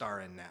would star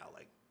in now,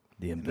 like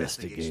the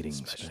investigating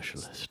investigation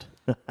specialist.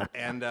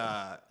 And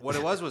what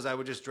it was I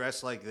would just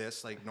dress like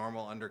this, like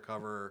normal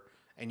undercover,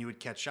 and you would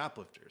catch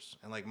shoplifters.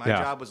 And like my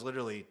job was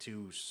literally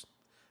to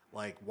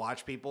like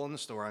watch people in the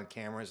store on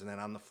cameras and then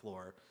on the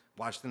floor,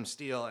 watch them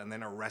steal, and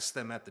then arrest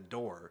them at the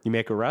door. You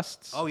make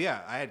arrests? Oh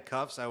yeah, I had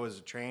cuffs. I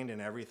was trained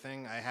and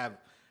everything. I have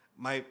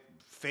my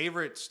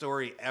favorite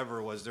story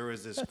ever was there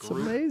was this That's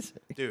group. amazing.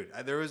 Dude,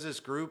 there was this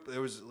group.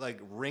 There was like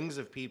rings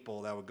of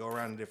people that would go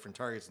around to different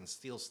targets and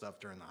steal stuff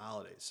during the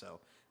holidays. So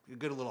a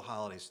good little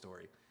holiday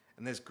story.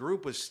 And this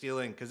group was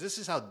stealing because this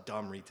is how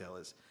dumb retail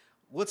is.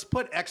 Let's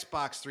put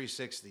Xbox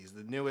 360s,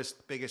 the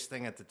newest, biggest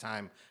thing at the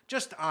time,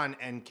 just on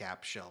end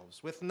cap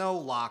shelves with no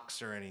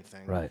locks or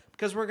anything. Right.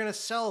 Because we're going to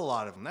sell a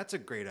lot of them. That's a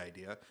great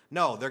idea.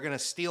 No, they're going to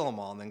steal them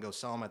all and then go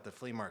sell them at the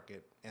flea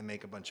market and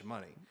make a bunch of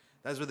money.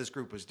 That's what this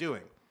group was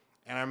doing.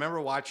 And I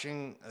remember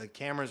watching the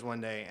cameras one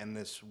day, and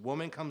this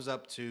woman comes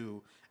up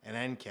to an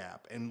end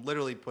cap and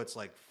literally puts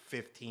like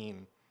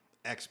 15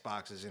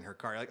 Xboxes in her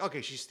car. Like,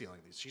 okay, she's stealing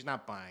these. She's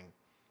not buying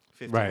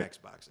 15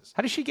 Xboxes.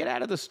 How does she get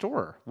out of the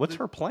store? What's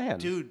her plan?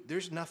 Dude,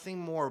 there's nothing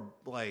more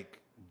like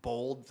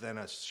bold than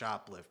a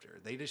shoplifter.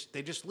 They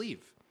just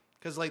leave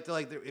because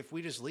if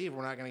we just leave,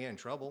 we're not gonna get in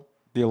trouble.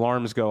 The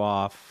alarms go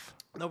off.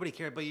 Nobody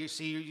cares. But you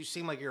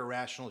seem like you're a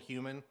rational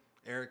human,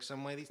 Eric.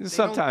 Some way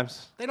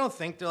Sometimes they don't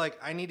think. They're like,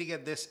 I need to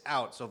get this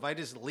out. So if I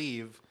just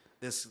leave,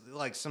 this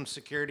like some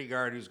security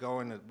guard who's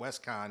going to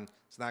WestCon,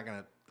 it's not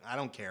gonna. I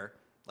don't care.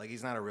 Like,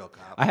 he's not a real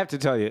cop. I have to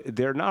tell you,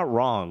 they're not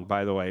wrong,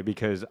 by the way,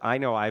 because I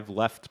know I've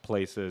left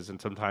places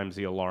and sometimes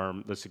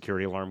the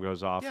security alarm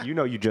goes off. Yeah. You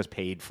know you just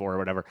paid for it or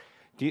whatever.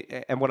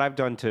 And what I've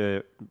done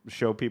to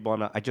show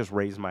people, I just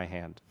raise my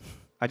hand.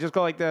 I just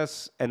go like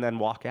this and then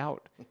walk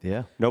out.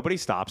 Yeah. Nobody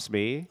stops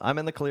me. I'm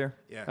in the clear.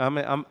 Yeah.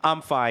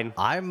 I'm fine.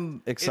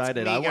 I'm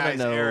excited. It's me, I want to guys,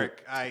 know.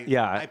 Eric.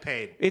 I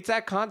paid. It's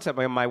that concept.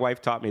 My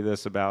wife taught me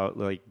this about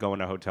like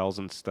going to hotels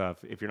and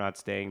stuff. If you're not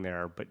staying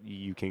there, but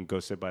you can go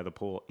sit by the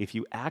pool. If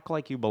you act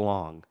like you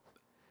belong,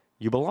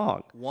 you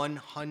belong.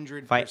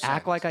 100%. If I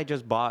act like I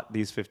just bought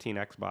these 15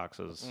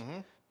 Xboxes,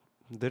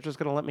 they're just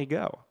going to let me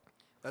go.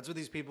 That's what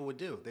these people would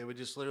do. They would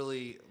just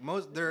literally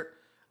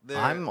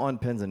I'm on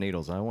pins and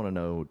needles. I want to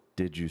know,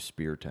 did you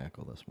spear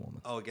tackle this woman?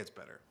 Oh, it gets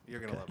better.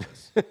 You're going to love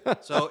this.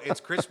 So it's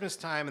Christmas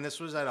time, and this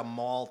was at a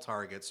mall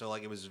Target. So,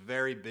 like, it was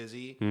very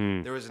busy.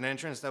 There was an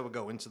entrance that would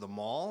go into the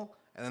mall,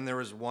 and then there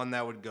was one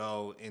that would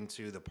go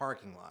into the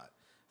parking lot.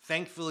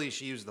 Thankfully,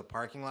 she used the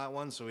parking lot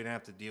one, so we didn't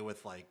have to deal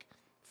with, like,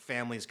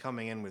 families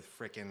coming in with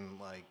freaking,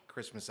 like,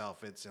 Christmas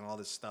outfits and all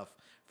this stuff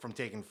from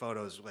taking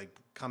photos, like,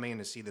 coming in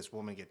to see this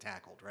woman get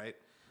tackled, right?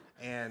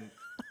 And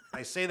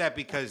I say that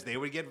because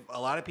a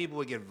lot of people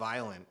would get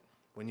violent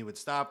when you would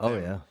stop them. Oh,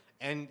 yeah.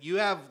 And you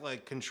have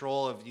like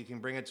control of, you can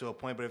bring it to a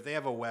point, but if they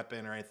have a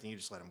weapon or anything, you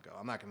just let them go.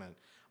 I'm not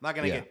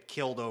gonna get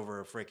killed over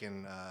a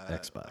freaking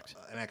Xbox.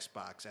 An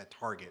Xbox at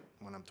Target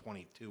when I'm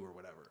 22 or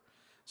whatever.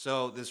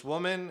 So this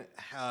woman,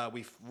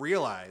 we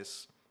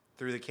realize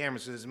through the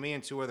cameras, so there's me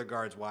and two other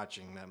guards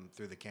watching them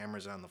through the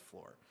cameras on the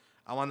floor.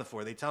 I'm on the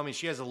floor. They tell me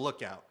she has a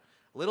lookout.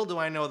 Little do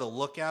I know the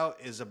lookout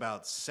is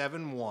about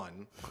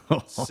 7'1",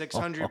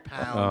 600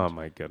 pound. Oh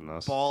my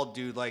goodness. Bald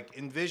dude, like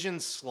envision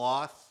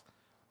Sloth,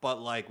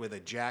 but like with a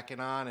jacket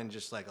on and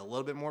just like a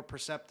little bit more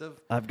perceptive.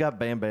 I've got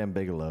Bam Bam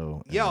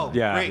Bigelow. Yo,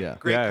 Yeah.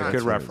 great Yeah, concept.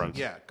 good reference.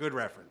 Yeah, good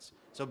reference.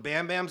 So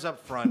Bam Bam's up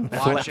front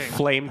watching.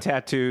 Flame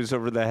tattoos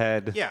over the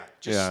head. Yeah,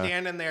 just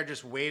standing there,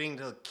 just waiting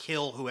to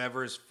kill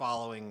whoever's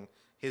following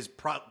his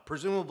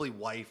presumably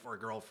wife or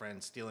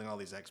girlfriend stealing all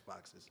these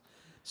Xboxes.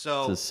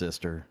 So, It's his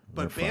sister.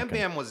 but They're Bam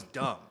fucking. Bam was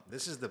dumb.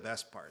 This is the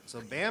best part.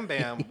 So Bam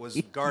Bam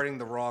was guarding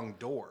the wrong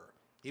door.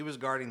 He was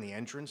guarding the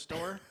entrance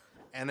door.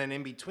 And then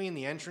in between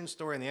the entrance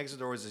door and the exit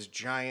door was this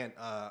giant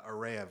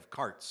array of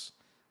carts.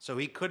 So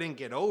he couldn't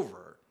get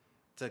over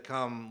to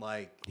come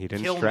like He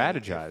didn't kill me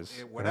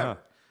strategize. whatever. Yeah.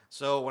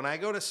 So when I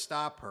go to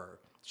stop her,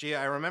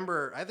 I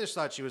remember I just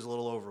thought she was a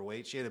little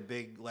overweight. She had a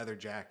big leather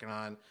jacket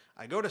on.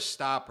 I go to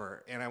stop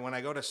her, and when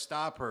I go to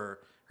stop her,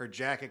 her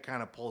jacket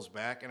kind of pulls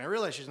back, and I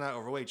realize she's not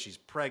overweight. She's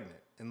pregnant,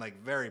 and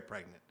like very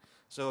pregnant.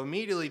 So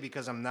immediately,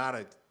 because I'm not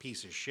a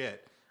piece of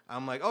shit,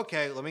 I'm like,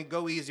 okay, let me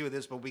go easy with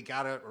this, but we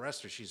gotta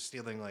arrest her. She's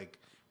stealing like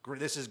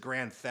this is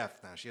grand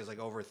theft now. She has like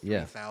over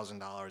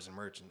 $3,000 in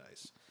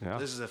merchandise. Yeah.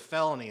 This is a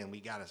felony, and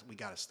we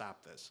gotta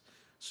stop this.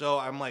 So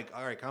I'm like,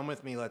 all right, come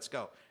with me, let's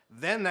go.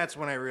 Then that's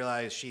when I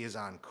realized she is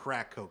on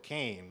crack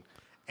cocaine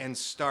and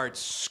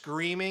starts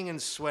screaming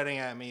and sweating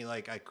at me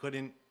like I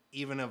couldn't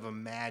even have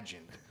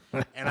imagined.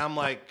 And I'm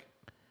like,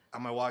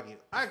 am I walking?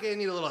 Okay, I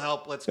need a little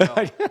help. Let's go.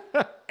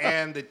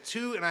 And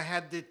I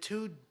had the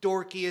two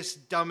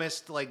dorkiest,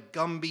 dumbest, like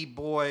Gumby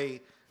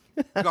boy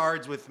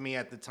guards with me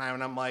at the time.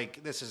 And I'm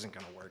like, this isn't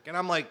going to work. And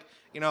I'm like,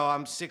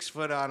 I'm 6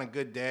 foot on a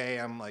good day.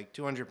 I'm like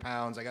 200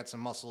 pounds. I got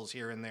some muscles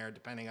here and there,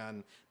 depending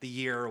on the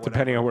year or whatever.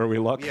 Depending on where we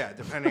look. Yeah,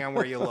 depending on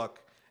where you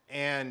look.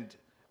 And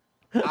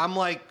I'm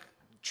like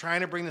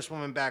trying to bring this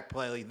woman back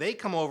politely. They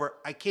come over.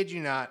 I kid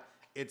you not.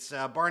 It's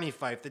Barney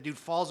Fife. The dude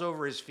falls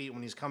over his feet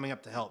when he's coming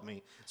up to help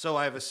me. So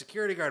I have a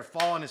security guard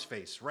fall on his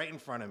face right in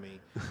front of me,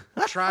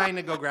 trying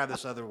to go grab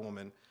this other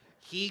woman.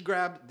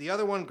 The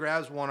other one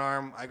grabs one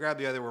arm. I grab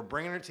the other. We're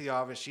bringing her to the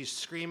office. She's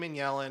screaming,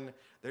 yelling.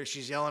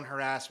 She's yelling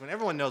harassment.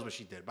 Everyone knows what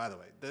she did, by the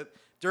way.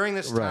 During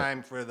this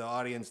time, for the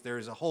audience,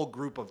 there's a whole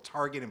group of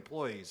Target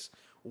employees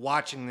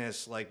watching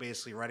this, like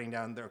basically writing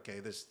down,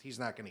 okay, he's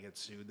not going to get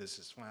sued. This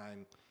is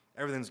fine.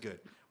 Everything's good.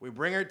 We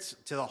bring her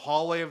to the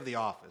hallway of the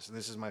office, and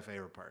this is my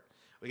favorite part.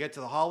 We get to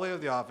the hallway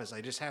of the office.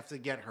 I just have to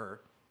get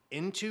her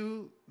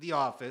into the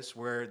office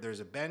where there's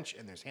a bench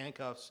and there's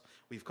handcuffs.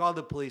 We've called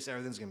the police.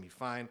 Everything's going to be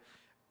fine.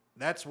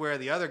 That's where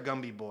the other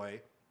Gumby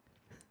boy,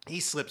 he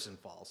slips and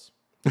falls.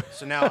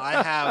 So now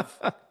I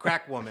have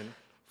crack woman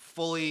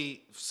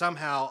fully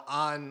somehow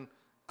on.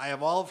 I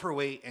have all of her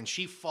weight, and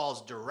she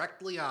falls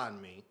directly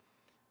on me.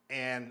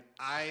 And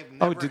I've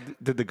never... Oh,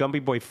 did the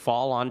Gumby boy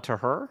fall onto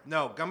her?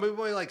 No, Gumby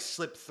boy like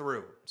slipped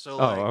through. So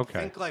like, okay.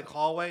 Think like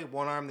hallway,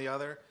 one arm the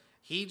other.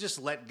 He just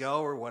let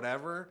go or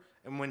whatever.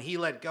 And when he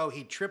let go,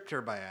 he tripped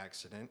her by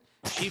accident.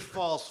 She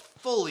falls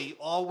fully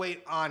all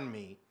weight on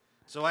me.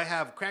 So I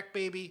have crack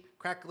baby,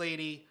 crack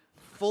lady,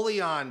 fully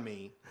on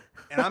me.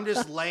 And I'm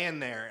just laying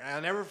there. And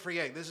I'll never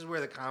forget, this is where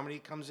the comedy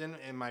comes in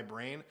my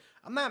brain.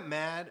 I'm not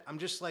mad. I'm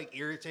just like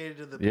irritated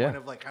to the point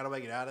of like, how do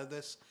I get out of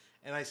this?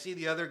 And I see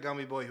the other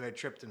Gumby boy who had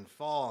tripped and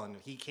fallen.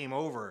 He came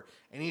over,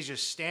 and he's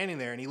just standing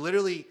there. And he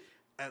literally,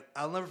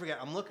 I'll never forget,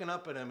 I'm looking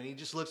up at him, and he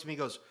just looks at me and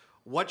goes,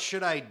 "What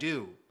should I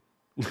do?"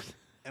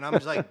 And I'm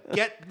just like,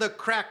 "Get the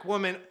crack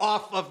woman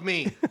off of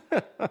me,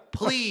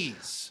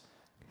 please."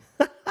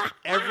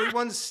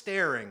 Everyone's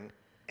staring,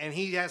 and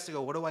he has to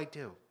go, "What do I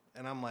do?"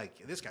 And I'm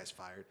like, "This guy's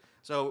fired."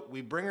 So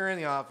we bring her in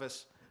the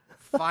office.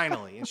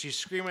 Finally, and she's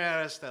screaming at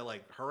us that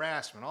like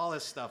harassment, all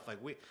this stuff. Like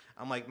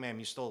I'm like, "Ma'am,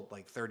 you stole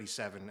like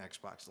 37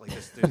 Xbox. Like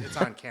this, it's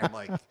on camera."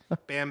 Like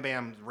Bam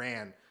Bam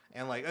ran,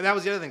 and like that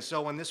was the other thing.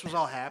 So when this was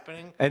all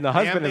happening, and the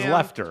husband has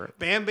left her.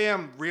 Bam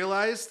Bam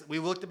realized. We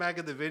looked back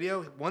at the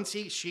video. Once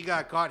she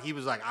got caught, he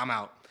was like, "I'm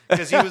out,"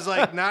 because he was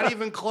like not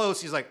even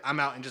close. He's like, "I'm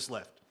out," and just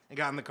left and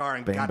got in the car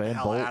and got the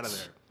hell out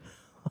of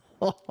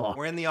there.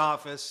 We're in the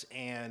office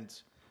and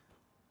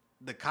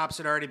the cops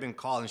had already been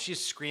called, and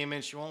she's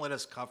screaming. She won't let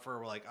us cuff her.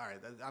 We're like, all right,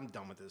 I'm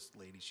done with this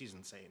lady. She's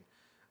insane.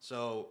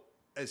 So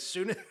as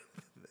soon as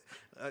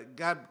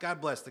God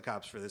bless the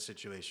cops for this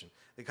situation.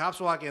 The cops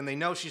walk in. They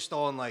know she's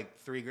stolen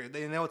like $3 grand.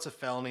 They know it's a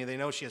felony. They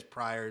know she has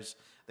priors.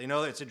 They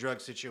know that it's a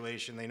drug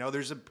situation. They know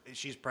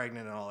she's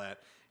pregnant and all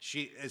that.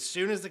 As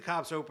soon as the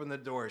cops open the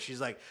door, she's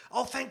like,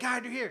 "Oh, thank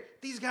God you're here.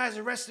 These guys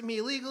arrested me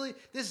illegally.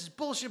 This is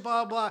bullshit,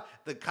 blah, blah."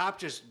 The cop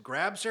just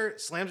grabs her,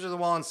 slams her to the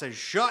wall, and says,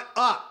 "Shut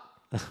up."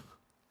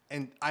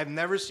 And I've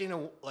never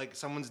seen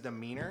someone's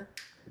demeanor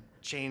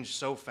change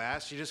so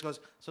fast. She just goes,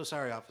 "So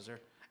sorry,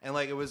 officer." And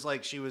like it was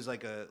like she was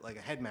like a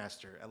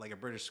headmaster at like a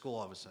British school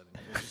all of a sudden.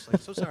 It was just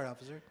like, "So sorry,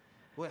 officer.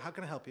 How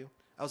can I help you?"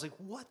 I was like,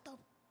 "What the?"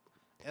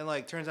 And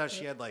like turns out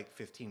she had like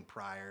 15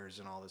 priors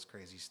and all this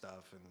crazy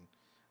stuff. And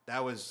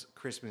that was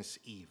Christmas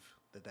Eve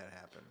that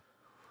happened.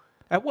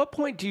 At what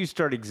point do you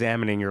start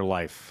examining your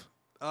life?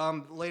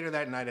 Later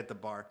that night at the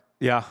bar.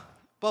 Yeah.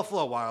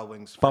 Buffalo Wild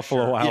Wings.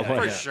 Wild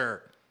Wings. For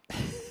sure.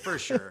 For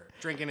sure.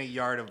 Drinking a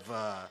yard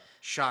of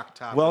Shock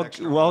Top. Well, with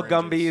extra oranges.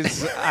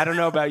 Gumbies, I don't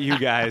know about you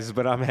guys,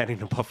 but I'm heading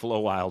to Buffalo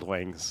Wild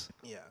Wings.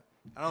 Yeah.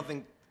 I don't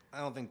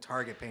think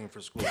Target paying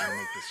for school will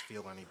make this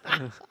feel any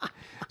better.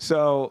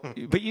 So,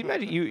 but you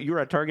imagine you were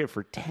at Target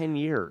for 10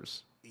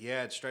 years.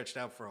 Yeah, it stretched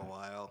out for a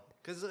while.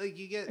 Because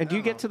you get... And do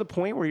you get to the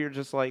point where you're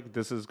just like,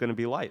 this is going to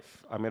be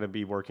life? I'm going to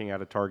be working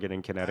at a Target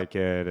in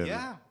Connecticut. And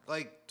yeah.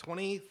 Like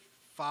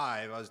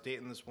 25, I was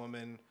dating this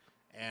woman,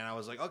 and I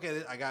was like,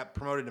 okay, I got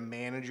promoted to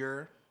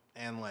manager.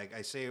 And like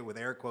I say it with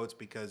air quotes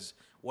because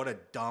what a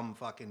dumb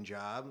fucking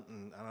job.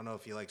 And I don't know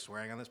if you like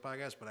swearing on this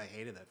podcast, but I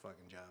hated that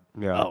fucking job.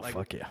 Yeah. Oh,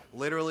 fuck yeah.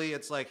 Literally,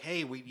 it's like, hey,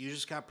 you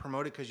just got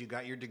promoted because you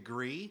got your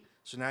degree.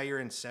 So now you're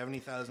in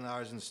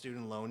 $70,000 in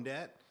student loan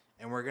debt.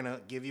 And we're going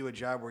to give you a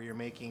job where you're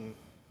making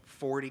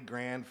 40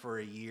 grand for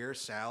a year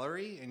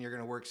salary. And you're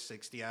going to work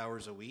 60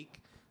 hours a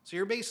week. So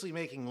you're basically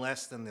making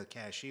less than the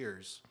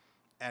cashiers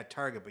at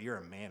Target, but you're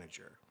a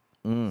manager.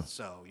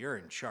 So you're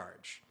in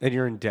charge. And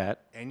you're in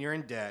debt.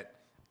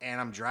 And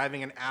I'm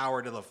driving an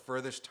hour to the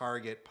furthest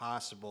Target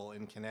possible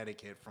in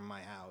Connecticut from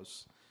my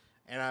house.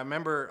 And I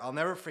remember, I'll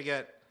never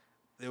forget,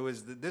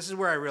 this is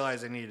where I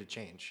realized I needed to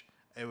change.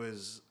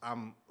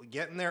 I'm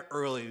getting there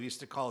early. We used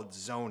to call it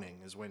zoning,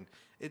 is when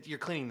you're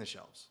cleaning the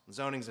shelves.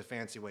 Zoning's a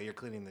fancy way. You're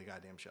cleaning the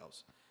goddamn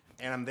shelves.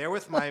 And I'm there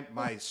with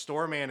my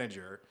store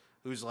manager,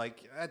 who's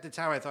like, at the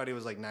time I thought he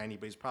was like 90,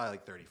 but he's probably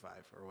like 35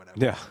 or whatever.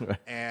 Yeah.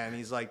 And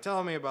he's like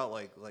telling me about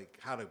like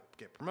how to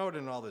get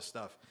promoted and all this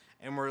stuff.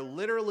 And we're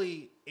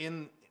literally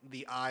in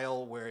the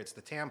aisle where it's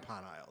the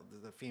tampon aisle,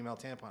 the female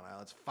tampon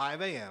aisle. It's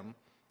 5 a.m.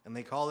 and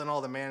they called in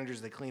all the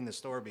managers. They cleaned the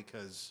store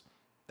because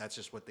that's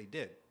just what they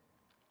did.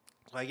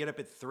 So I get up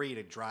at 3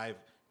 to drive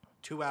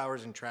 2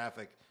 hours in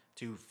traffic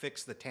to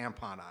fix the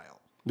tampon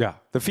aisle. Yeah,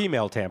 the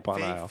female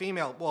tampon aisle.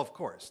 Female, well, of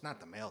course, not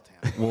the male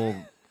tampon.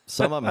 Well,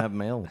 some of them have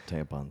male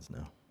tampons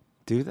now.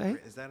 Do they?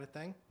 Is that a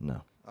thing?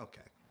 No.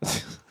 Okay.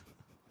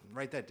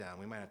 Write that down.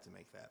 We might have to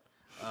make that.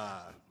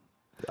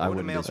 I What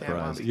would a wouldn't male be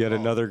surprised. tampon be Yet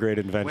called? another great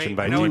invention Wait,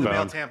 by I know what the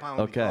male D-Bone. tampon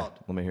would be Okay, called.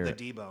 let me hear the it.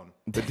 D-bone.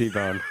 The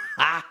D-Bone.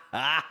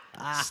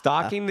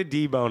 Stocking the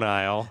D-Bone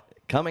aisle.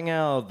 Coming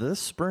out this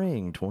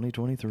spring,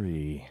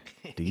 2023.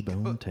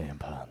 Debone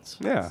tampons.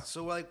 Yeah.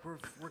 So like we're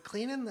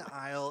cleaning the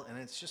aisle, and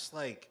it's just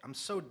like I'm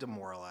so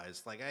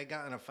demoralized. Like I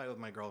got in a fight with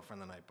my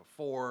girlfriend the night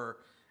before,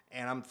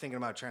 and I'm thinking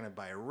about trying to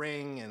buy a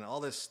ring and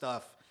all this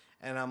stuff.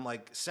 And I'm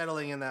like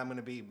settling in that I'm going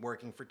to be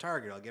working for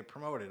Target. I'll get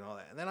promoted and all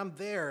that. And then I'm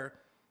there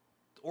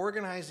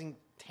organizing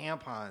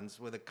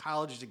tampons with a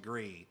college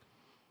degree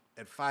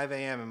at 5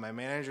 a.m. And my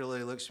manager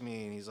literally looks at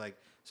me and he's like,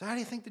 "So how do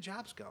you think the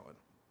job's going?"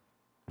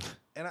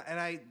 And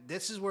I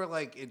this is where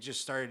like it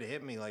just started to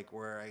hit me, like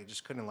where I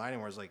just couldn't lie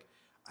anymore. I was like,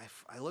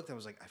 I looked and I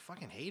was like, I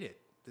fucking hate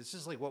it. This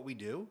is like what we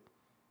do.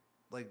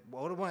 Like,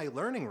 what am I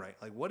learning right?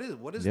 Like, what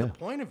is the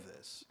point of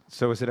this?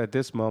 So is it at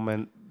this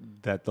moment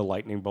that the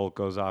lightning bolt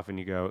goes off and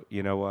you go,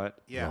 you know what?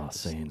 Yeah,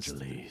 Los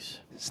Angeles.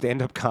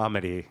 Stand-up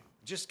comedy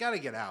just got to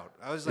get out.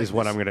 I was like, is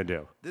what I'm going to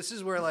do. This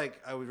is where like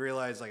I would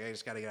realize like I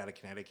just got to get out of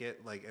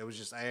Connecticut. Like it was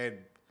just I had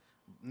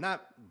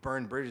not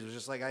burned bridges. It was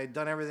just like I had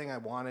done everything I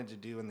wanted to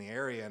do in the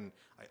area, and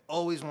I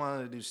always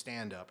wanted to do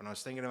stand-up. And I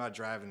was thinking about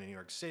driving to New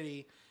York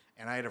City,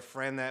 and I had a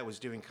friend that was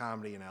doing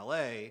comedy in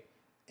L.A.,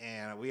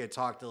 and we had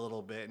talked a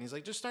little bit, and he's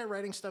like, just start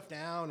writing stuff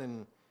down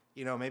and,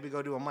 you know, maybe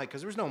go do a mic.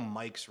 Because there was no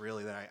mics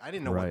really that I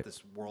didn't know what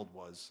this world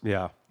was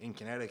in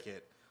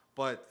Connecticut.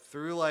 But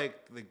through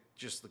like the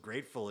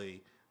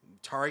gratefully,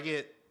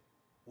 Target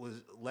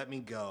let me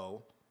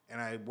go,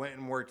 and I went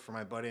and worked for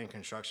my buddy in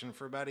construction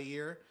for about a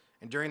year.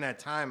 And during that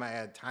time, I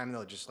had time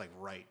to just like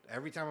write.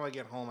 Every time I would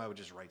get home, I would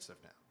just write stuff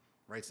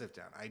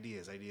down.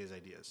 Ideas.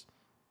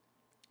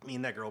 Me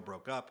and that girl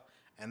broke up.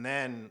 And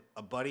then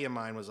a buddy of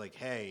mine was like,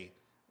 hey,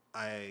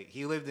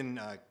 he lived in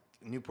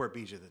Newport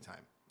Beach at the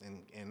time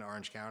in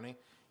Orange County.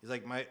 He's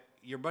like,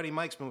 your buddy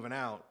Mike's moving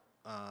out.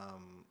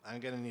 I'm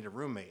gonna need a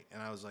roommate.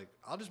 And I was like,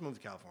 I'll just move to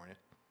California.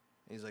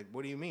 And he's like,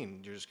 what do you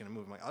mean you're just gonna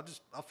move? I'm like,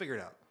 I'll figure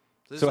it out.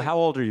 So like how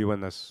old are you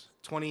in this?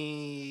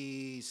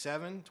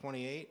 27,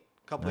 28.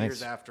 A couple of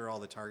years after all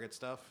the Target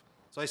stuff.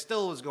 So I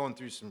still was going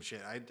through some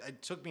shit.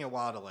 It took me a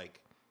while to like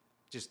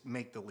just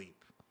make the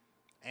leap.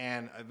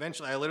 And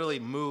eventually I literally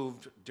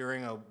moved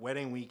during a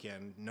wedding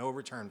weekend, no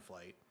return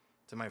flight,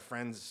 to my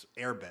friend's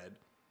airbed,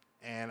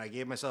 and I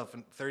gave myself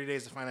 30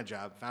 days to find a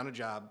job. Found a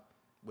job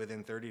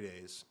within 30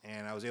 days,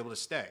 and I was able to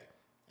stay.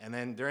 And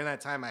then during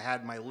that time, I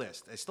had my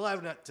list. I still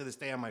have it to this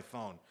day on my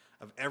phone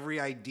of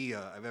every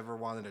idea I've ever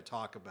wanted to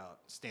talk about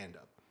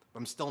stand-up. But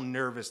I'm still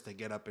nervous to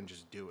get up and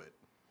just do it.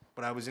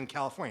 But I was in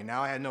California.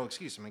 Now I had no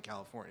excuse. I'm in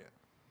California.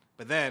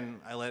 But then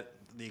I let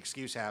the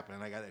excuse happen,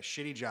 and I got a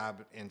shitty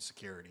job in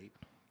security,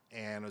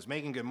 and I was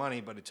making good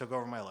money, but it took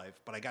over my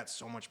life. But I got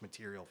so much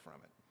material from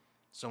it.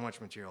 So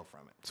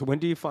when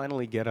do you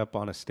finally get up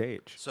on a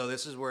stage? So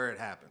this is where it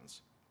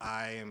happens.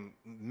 I am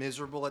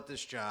miserable at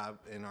this job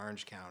in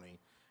Orange County,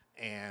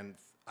 and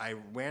I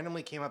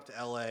randomly came up to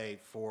L.A.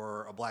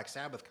 for a Black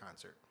Sabbath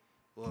concert,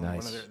 one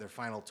of their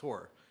final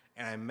tour.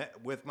 And I met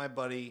with my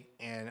buddy,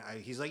 and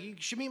he's like, you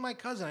should meet my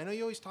cousin. I know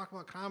you always talk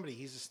about comedy.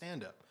 He's a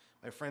stand-up.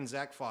 My friend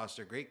Zach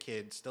Foster, great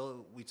kid.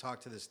 Still, we talk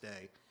to this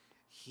day.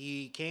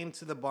 He came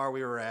to the bar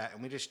we were at,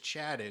 and we just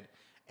chatted.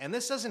 And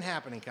this doesn't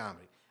happen in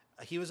comedy.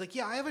 He was like,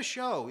 yeah, I have a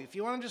show. If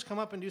you want to just come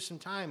up and do some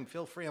time,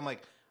 feel free. I'm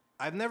like,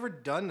 I've never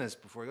done this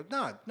before. He goes,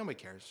 no, nobody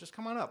cares. Just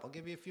come on up. I'll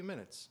give you a few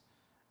minutes.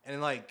 And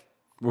like...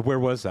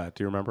 Where was that?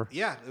 Do you remember?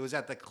 Yeah, it was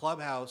at the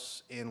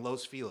Clubhouse in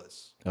Los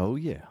Feliz. Oh,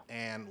 yeah.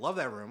 And love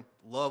that room.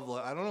 Love.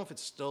 I don't know if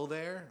it's still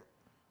there.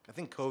 I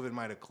think COVID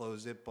might have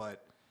closed it,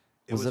 but...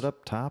 Was it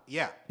up top?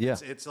 Yeah. Yeah.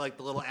 It's like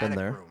the little attic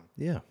room.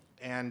 Yeah.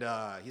 And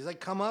he's like,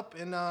 come up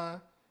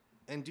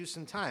and do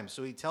some time.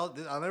 So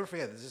I'll never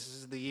forget this. This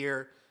is the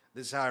year...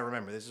 This is how I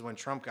remember. This is when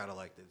Trump got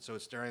elected. So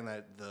it's during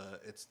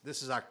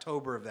this is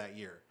October of that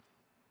year.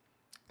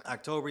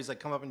 October, he's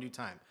like, come up and do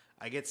time.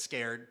 I get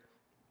scared.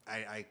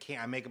 I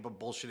can't. I make up a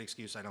bullshit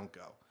excuse. I don't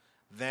go.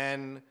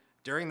 Then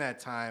during that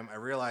time, I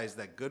realized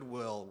that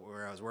Goodwill,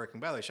 where I was working,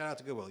 by the way, shout out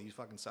to Goodwill. You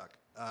fucking suck.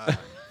 I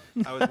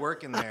was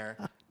working there,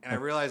 and I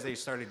realized they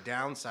started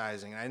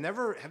downsizing.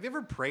 Have you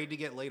ever prayed to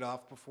get laid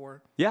off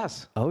before?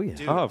 Yes. Oh, yeah.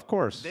 Dude, oh, of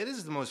course. That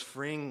is the most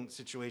freeing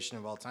situation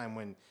of all time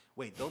when,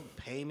 wait, they'll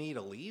pay me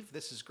to leave?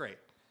 This is great.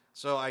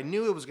 So I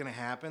knew it was going to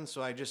happen,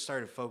 so I just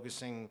started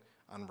focusing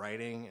on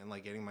writing and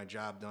like getting my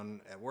job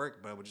done at work,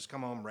 but I would just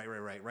come home,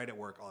 write at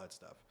work, all that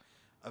stuff.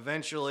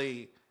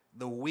 Eventually,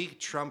 the week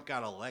Trump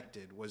got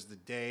elected was the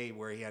day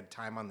where he had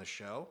time on the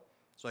show.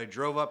 So I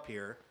drove up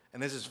here,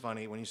 and this is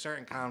funny. When you start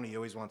in comedy, you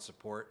always want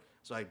support.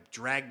 So I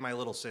dragged my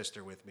little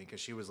sister with me because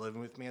she was living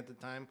with me at the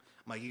time.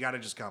 I'm like, you got to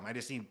just come. I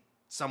just need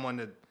someone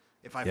to,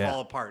 if I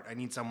fall apart, I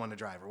need someone to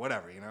drive or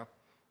whatever, you know?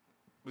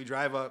 We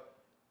drive up.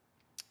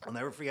 I'll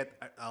never forget.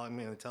 I'm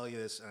going to tell you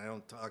this, and I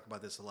don't talk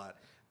about this a lot.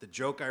 The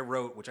joke I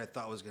wrote, which I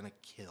thought was going to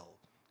kill,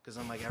 because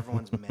I'm like,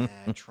 everyone's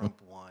mad, Trump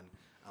won.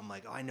 I'm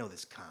like, oh, I know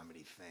this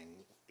comedy thing,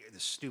 the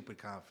stupid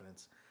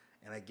confidence.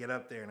 And I get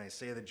up there and I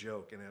say the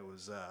joke, and it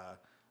was, I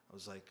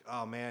was like,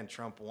 oh man,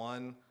 Trump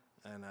won.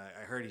 And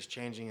I heard he's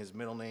changing his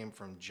middle name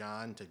from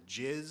John to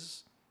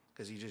Jizz,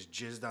 because he just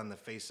jizzed on the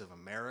face of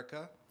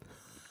America.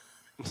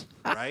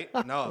 Right?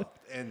 No.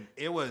 And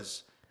it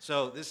was,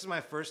 So this is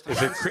my first time Is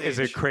on it stage. is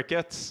it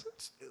crickets?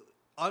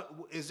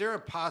 Is there a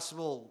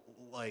possible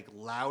like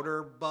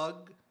louder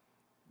bug?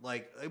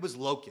 Like it was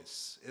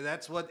locusts.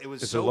 That's what it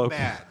was. It's a so locust.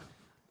 bad.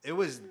 It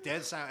was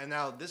dead silent. And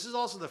now this is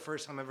also the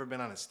first time I've ever been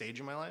on a stage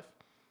in my life,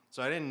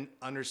 so I didn't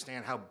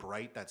understand how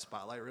bright that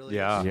spotlight really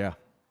Yeah. is. Yeah.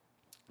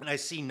 And I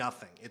see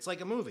nothing. It's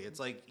like a movie. It's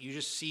like you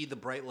just see the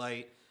bright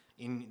light.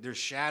 There's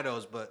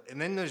shadows, and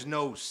then there's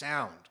no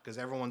sound because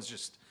everyone's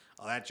just,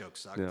 oh, that joke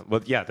sucked. Yeah.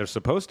 Well, yeah, they're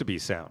supposed to be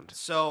sound.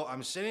 So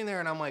I'm sitting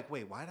there and I'm like,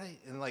 wait, why did I?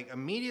 And like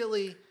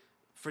immediately,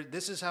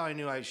 this is how I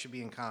knew I should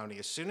be in comedy.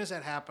 As soon as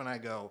that happened, I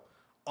go,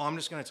 oh, I'm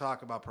just going to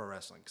talk about pro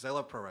wrestling because I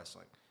love pro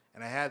wrestling.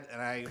 And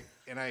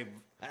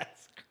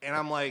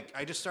I'm like,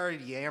 I just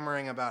started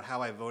yammering about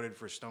how I voted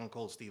for Stone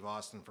Cold Steve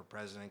Austin for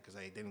president because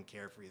I didn't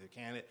care for either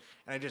candidate.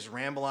 And I just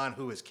ramble on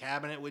who his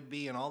cabinet would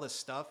be and all this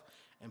stuff.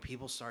 And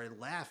people started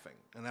laughing.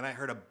 And then I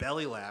heard a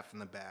belly laugh in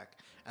the back.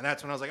 And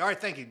that's when I was like, all right,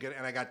 thank you. Good.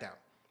 And I got down.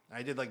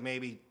 I did like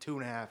maybe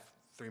 2.5,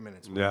 3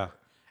 minutes. Yeah. Whatever.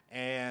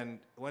 And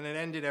when it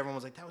ended, everyone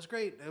was like, that was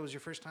great. That was your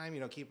first time.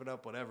 Keep it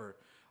up, whatever.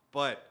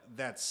 But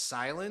that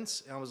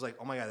silence, and I was like,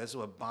 oh my God, this is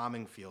what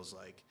bombing feels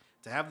like.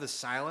 To have the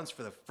silence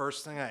for the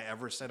first thing I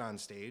ever said on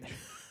stage.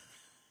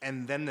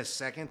 And then the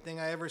second thing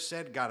I ever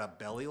said got a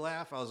belly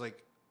laugh. I was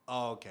like,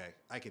 oh, okay,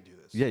 I could do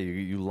this. Yeah,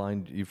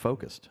 you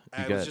focused.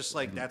 I was just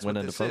like, that's went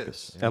what into this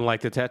focus. is. And like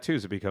the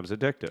tattoos, it becomes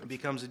addictive. It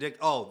becomes addictive.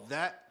 Oh,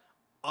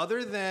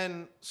 other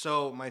than,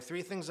 so my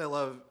 3 things I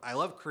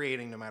love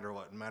creating no matter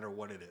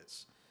what it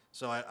is.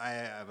 So I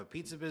have a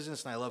pizza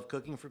business and I love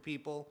cooking for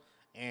people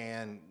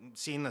and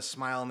seeing the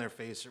smile on their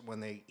face when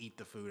they eat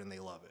the food and they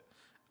love it.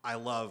 I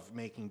love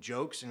making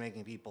jokes and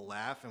making people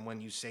laugh. And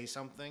when you say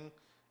something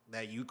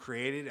that you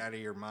created out of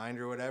your mind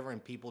or whatever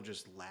and people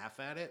just laugh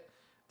at it,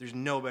 there's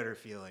no better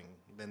feeling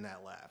than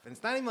that laugh. And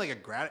it's not even like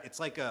it's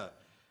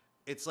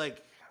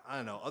like I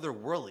don't know,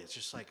 otherworldly. It's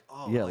just like,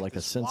 oh, Yeah, like a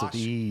this sense of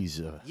ease.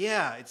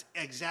 Yeah, it's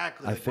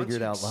exactly. I Like,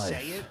 figured once out you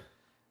life. Say it,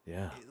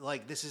 Yeah.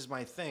 like this is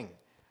my thing,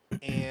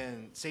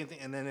 and same thing.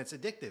 And then it's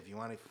addictive. You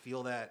want to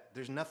feel that.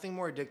 There's nothing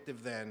more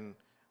addictive than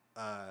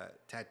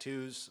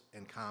tattoos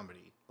and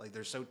comedy. Like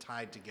they're so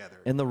tied together.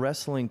 And the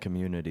wrestling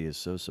community is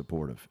so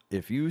supportive.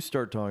 If you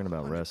start talking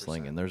about 100%.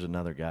 wrestling and there's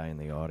another guy in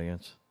the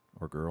audience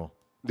or girl,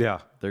 Yeah.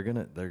 they're on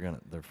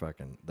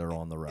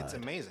the ride. It's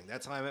amazing.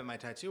 That's how I met my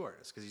tattoo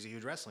artist because he's a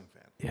huge wrestling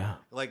fan. Yeah.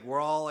 Like we're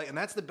all like, and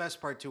that's the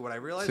best part too. What I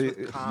realized See,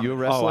 with comedy, You a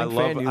wrestling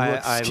fan?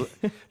 You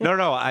look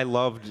no, I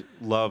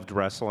loved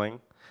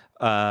wrestling.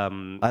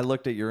 I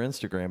looked at your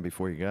Instagram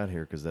before you got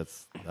here because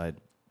I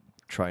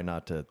try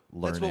not to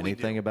learn what we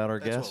anything do. about our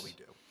That's guests. what we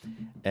do.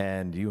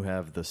 And you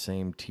have the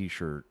same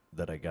T-shirt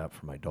that I got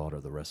for my daughter,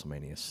 the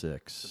WrestleMania It's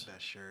 6. the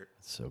best shirt.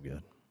 It's so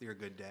good. You're a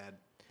good dad.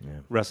 Yeah.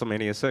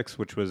 WrestleMania 6,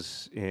 which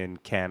was in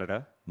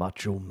Canada.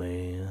 Macho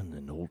Man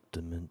and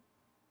Ultimate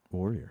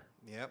Warrior.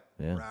 Yep.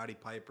 Yeah. Rowdy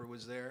Piper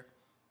was there.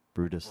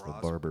 Brutus the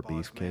Boss- Barber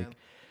Boss Beefcake. Man.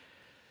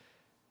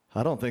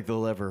 I don't think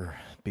they'll ever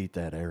beat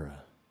that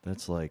era.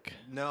 That's like,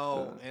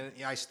 No, and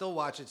I still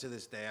watch it to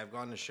this day. I've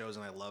gone to shows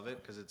and I love it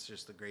because it's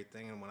just a great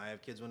thing. And when I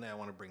have kids one day, I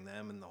want to bring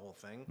them and the whole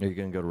thing. are you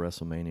going to go to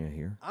WrestleMania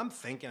here? I'm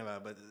thinking about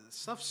it, but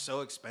stuff's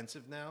so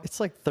expensive now. It's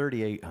like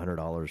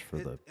 $3,800 for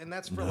the. And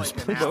that's for like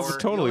an That's hour.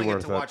 totally you only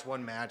worth get to it. watch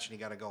one match and you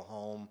got to go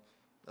home.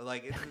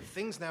 Like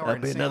things now are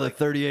That'd be insane. another Like,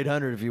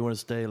 $3,800 if you want to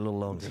stay a little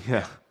longer.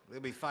 Yeah.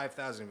 it'll be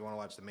 $5,000 if you want to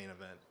watch the main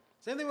event.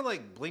 Same thing with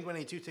like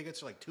Blink-182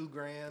 tickets are like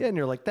 $2,000. Yeah, and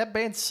you're like, that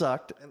band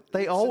sucked. And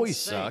They it's always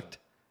insane. sucked.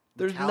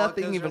 There's Metallica's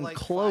nothing are even like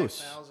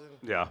close. 5,000.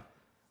 Yeah.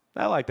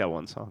 I like that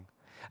one song.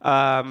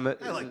 like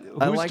that.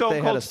 I Who's like Stone they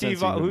had Cold a Steve?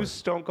 sense of humor. Who's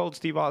Stone Cold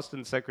Steve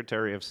Austin's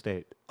Secretary of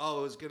State? Oh,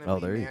 it was going Oh,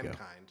 to there be you go.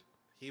 Mankind.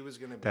 He was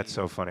going to be. That's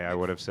so funny. I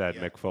would have said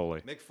yeah. Mick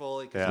Foley. Mick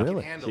Foley, because Yeah. he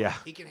Really? can handle Yeah. it.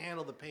 He can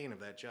handle the pain of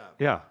that job.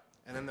 Yeah,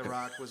 And then The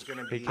Rock was going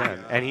to be. he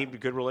can, and he had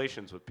good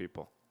relations with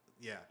people.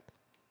 Yeah.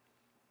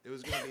 It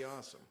was going to be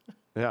awesome.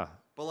 Yeah.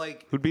 But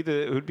like, Who'd be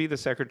the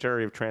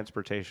Secretary of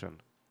Transportation?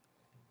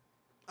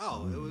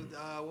 oh, it was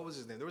what was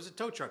his name? There was a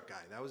tow truck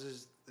guy. That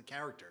was the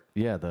character.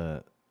 Yeah,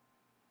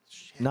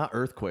 not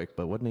Earthquake,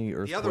 but wasn't he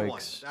The other one.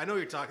 Earthquakes? I know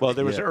you're talking. Well,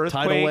 there was Yeah.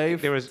 earthquake. Tidal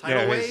wave? There was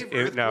Tidal no, wave, his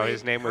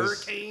earthquake, name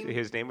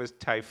hurricane? was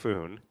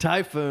Typhoon.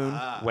 Typhoon.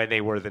 When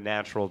they were the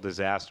natural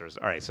disasters.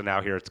 All right, so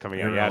now here it's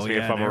coming out. You Oh, asked me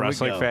yeah, if I'm a there we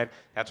wrestling go. fan.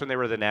 That's when they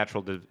were the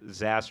natural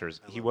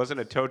disasters. He wasn't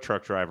a tow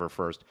truck driver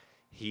first.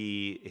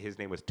 His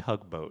name was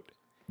Tugboat,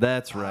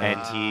 That's right.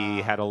 and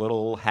he had a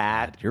little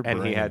hat, Your and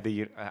he brain. had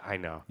the. I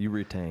know. You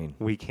retain.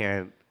 We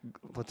can't.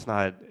 Let's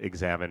not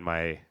examine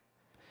my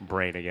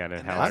brain again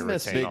and how I I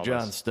miss retain Big all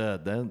John this.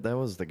 Stud. That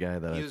was the guy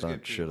that he I was thought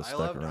good should too. have I stuck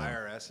loved around.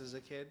 IRS as a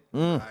kid.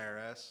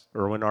 IRS.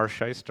 Irwin R.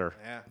 Shyster.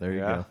 Yeah. There you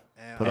Yeah. go.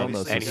 And Put on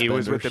obviously- those And he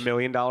was with the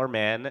suspenders. $1 Million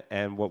Man,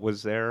 and what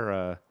was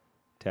their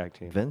tag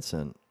team?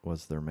 Vincent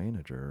was their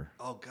manager.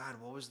 Oh God,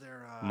 what was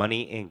their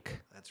Money Inc.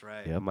 That's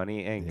right. Yep.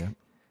 Money Inc. Yep.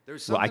 There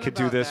was Well, I something could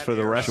do about this that for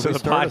the era. rest Should of we the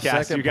start a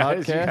podcast. second You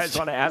guys podcast?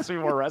 want to ask me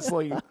more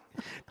wrestling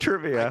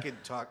trivia? I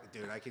could talk,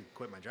 dude. I could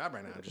quit my job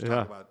right now and just Yeah.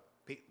 talk about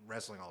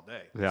wrestling all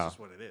day. That's Yeah. just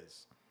what it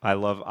is. I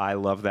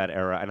love that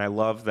era, and I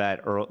love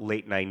that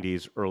late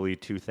 '90s, early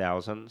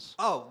 2000s.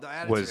 Oh, the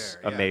Attitude Was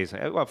Era, yeah.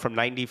 amazing. Well, from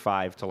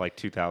 '95 to like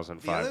The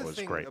 2005 other was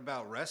thing great.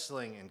 about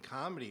wrestling and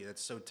comedy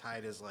that's so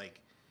tight is like,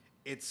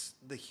 it's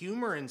the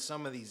humor in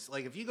some of these.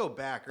 Like if you go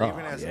back, or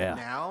even as yeah.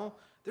 now,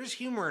 there's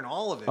humor in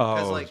all of it. Oh,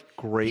 Because like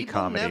great people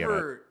comedy in it.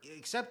 never,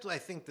 except I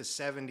think the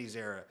 '70s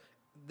era,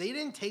 they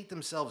didn't take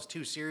themselves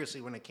too seriously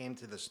when it came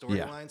to the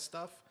storyline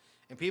stuff.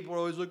 And people are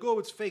always like, "Oh,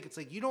 it's fake." It's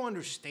like you don't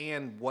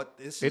understand what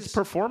this is. It's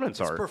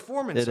performance It's art.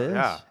 performance It art. is.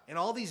 Yeah. And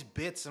all these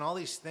bits and all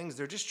these things,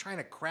 they're just trying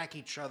to crack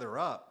each other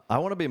up. I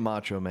want to be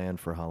Macho Man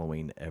for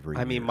Halloween every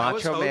year. I mean, I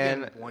was Macho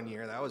Hogan Man. one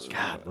year. That was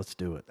God, let's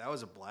do it. that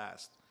was a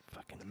blast.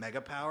 Fucking The Mega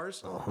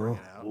Powers. I'll bring it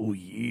out. oh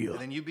yeah. And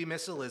then you'd be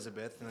Miss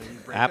Elizabeth, and then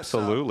you'd break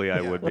Absolutely,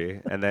 us up. I would be.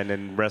 And then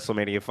in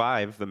WrestleMania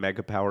 5, the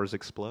Mega Powers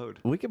explode.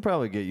 We could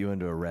probably get you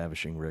into a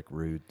ravishing Rick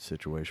Rude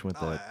situation with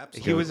Oh, that.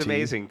 absolutely. He was goatee.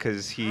 amazing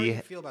because How do he.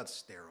 you feel about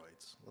steroids?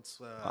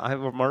 Let's.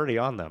 I'm already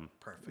on them.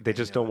 Perfect. They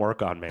just don't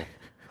work on me.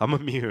 I'm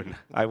immune.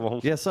 I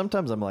won't. Yeah,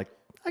 sometimes I'm like,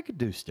 I could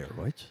do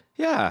steroids.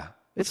 Yeah,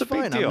 it's a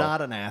fine. big deal. I'm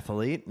not an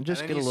athlete.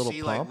 Just and get then a you little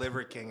see pump. like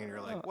Liver King, and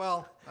you're like,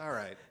 well, all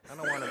right. I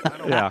don't want to. I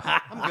don't. Yeah.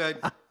 I'm good.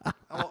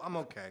 I'm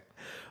okay.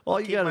 All I'll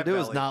you keep got my to do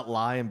is belly. not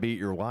lie and beat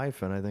your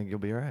wife, and I think you'll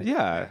be all right.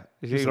 Yeah,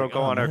 you don't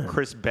go on a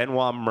Chris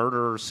Benoit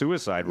murder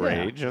suicide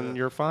rage, and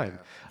you're fine.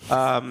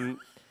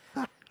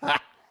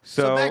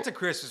 So back to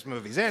Christmas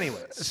movies.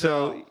 Anyways.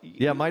 So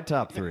Yeah, my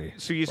top three.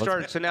 So you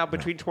start. So now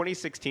between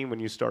 2016, when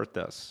you start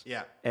this,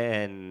 Yeah.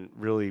 and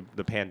really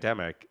the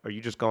pandemic, are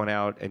you just going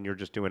out and you're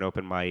just doing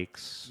open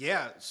mics?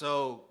 Yeah.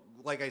 So,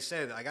 like I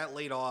said, I got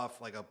laid off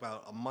like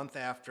about a month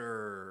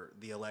after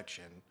the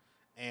election,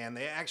 and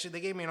they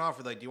gave me an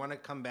offer like, "Do you want to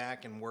come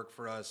back and work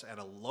for us at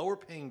a lower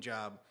paying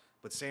job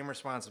but same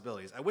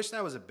responsibilities?" I wish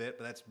that was a bit,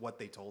 but that's what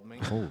they told me.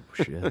 Oh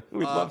shit.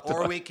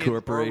 Or we could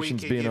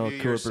Corporations being give all you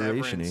your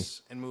corporation-y.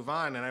 severance and move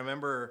on. And I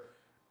remember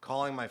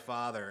calling my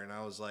father, and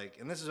I was like,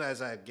 and this is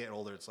as I get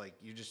older, it's like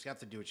you just have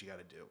to do what you got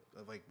to do.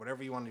 Like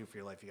whatever you want to do for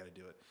your life, you got to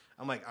do it.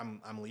 I'm like,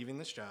 I'm leaving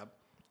this job.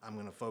 I'm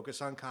going to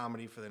focus on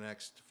comedy for the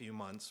next few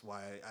months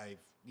while I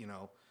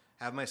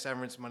have my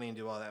severance money and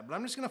do all that. But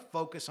I'm just going to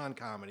focus on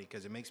comedy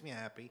because it makes me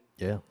happy.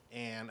 Yeah.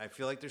 And I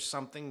feel like there's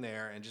something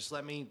there, and just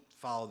let me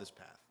follow this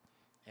path.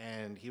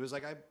 And he was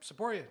like, I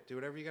support you. Do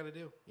whatever you got to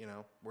do.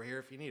 We're here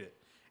if you need it.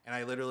 And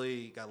I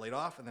literally got laid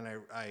off, and then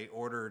I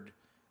ordered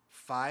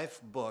 5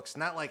 books,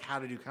 not like how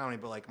to do comedy,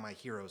 but like my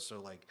heroes.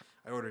 So like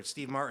I ordered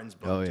Steve Martin's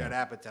book, Oh, yeah. Judd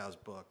Apatow's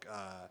book,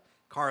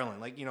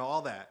 Carlin,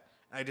 all that.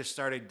 I just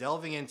started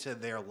delving into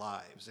their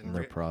lives And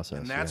their process,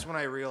 And that's yeah. when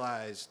I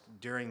realized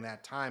during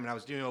that time, and I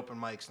was doing open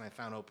mics, and I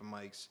found open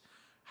mics,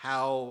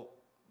 how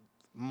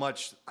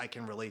much I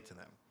can relate to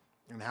them,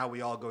 and how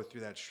we all go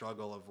through that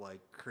struggle of like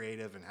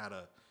creative and how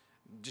to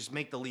just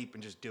make the leap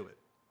and just do it.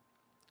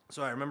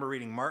 So I remember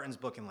reading Martin's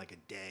book in like a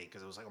day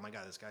because it was like, oh my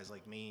God, this guy's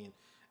like me.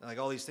 And like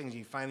all these things,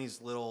 you find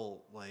these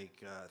little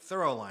like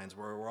thorough lines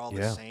where we're all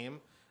the Yeah. same.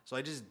 So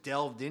I just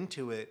delved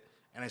into it,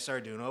 and I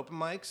started doing open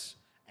mics,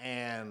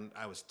 and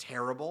I was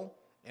terrible.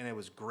 And it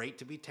was great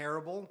to be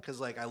terrible because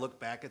like I look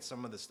back at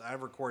some of the stuff.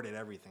 I've recorded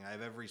everything. I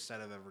have every set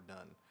I've ever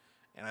done.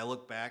 And I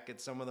look back at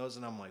some of those,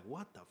 and I'm like,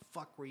 what the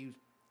fuck were you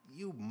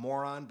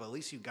moron? But at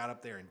least you got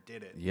up there and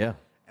did it. Yeah.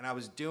 And I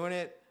was doing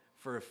it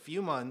for a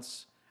few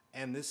months,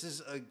 and this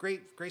is a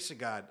great grace of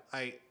God.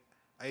 I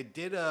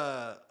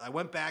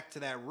went back to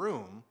that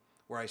room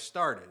where I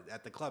started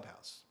at the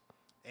clubhouse,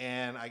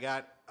 and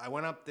I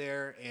went up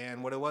there,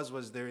 and what it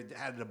was they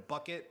had a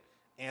bucket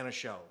and a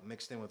show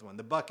mixed in with one.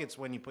 The bucket's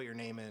when you put your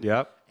name in,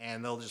 Yep.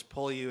 and they'll just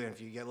pull you, and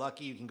if you get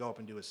lucky, you can go up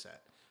and do a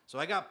set. So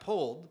I got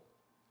pulled,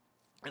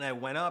 and I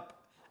went up.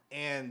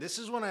 And this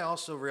is when I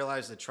also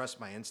realized to trust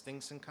my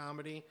instincts in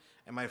comedy.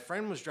 And my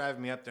friend was driving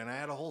me up there, and I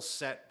had a whole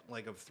set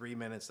like of 3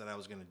 minutes that I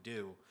was going to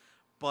do.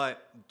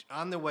 But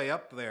on the way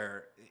up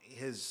there,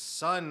 his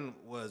son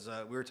was,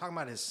 we were talking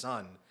about his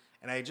son.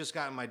 And I had just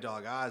gotten my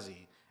dog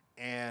Ozzy.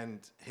 And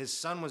his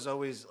son was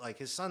always, like,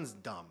 his son's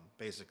dumb,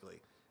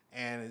 basically.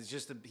 And it's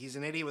just, he's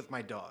an idiot with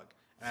my dog.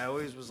 And I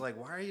always was like,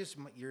 why are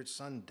your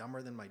son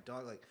dumber than my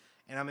dog? Like,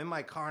 and I'm in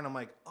my car, and I'm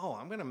like, oh,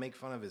 I'm going to make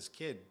fun of his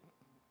kid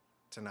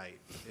tonight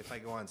if I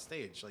go on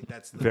stage. Like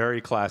that's the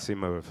Very classy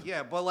move.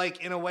 Yeah, but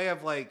like in a way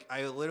of like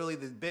I literally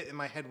the bit in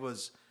my head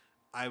was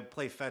I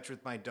play fetch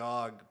with my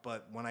dog,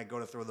 but when I go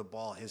to throw the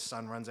ball, his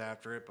son runs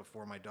after it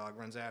before my dog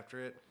runs after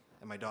it,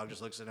 and my dog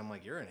just looks at him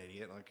like you're an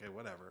idiot. Okay,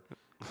 whatever.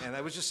 And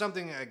that was just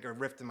something like a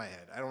rift in my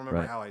head. I don't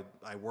remember Right. how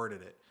I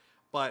worded it,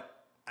 but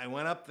I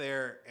went up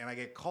there and I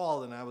get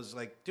called, and I was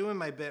like doing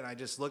my bit, and I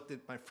just looked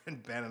at my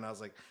friend Ben, and I was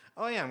like,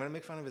 oh yeah, I'm gonna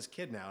make fun of his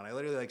kid now. And I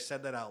literally like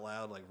said that out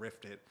loud, like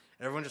riffed it,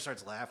 and everyone just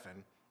starts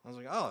laughing. I was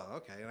like, oh,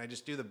 okay. And I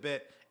just do the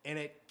bit, and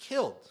it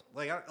killed.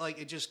 Like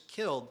it just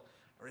killed.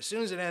 Or as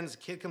soon as it ends, the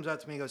kid comes up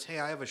to me and goes, hey,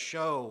 I have a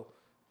show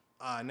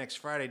next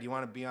Friday. Do you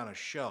want to be on a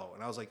show?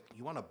 And I was like,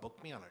 you want to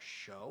book me on a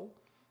show?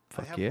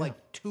 I have yeah. like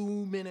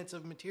 2 minutes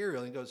of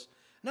material. And he goes,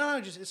 no,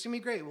 just it's going to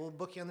be great. We'll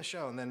book you on the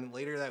show. And then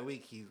later that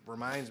week, he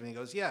reminds me, he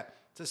goes, yeah,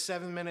 it's a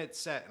 7-minute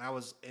set.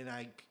 And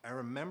I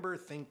remember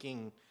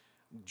thinking,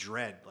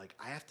 dread. Like,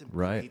 I have to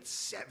Right. create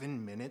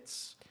 7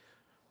 minutes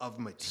of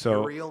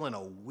material in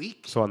a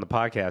week. So on the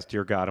podcast,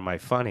 Dear God, Am I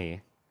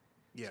Funny?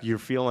 Yeah. You're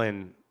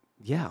feeling,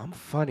 yeah, I'm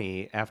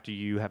funny after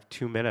you have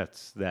 2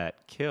 minutes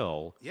that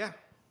kill. Yeah.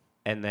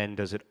 And then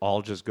does it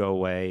all just go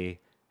away?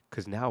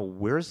 Because now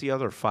where's the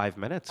other 5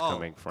 minutes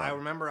coming from? I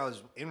remember I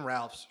was in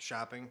Ralph's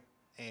shopping,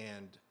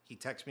 and he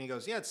texted me. He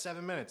goes, "Yeah, it's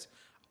 7 minutes."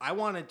 I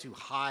wanted to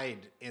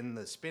hide in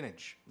the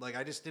spinach. Like,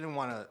 I just didn't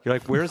want to. You're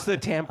like, where's the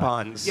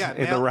tampons Yeah,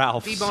 in now, the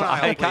Ralph's? T-bone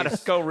aisle, I gotta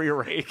please. go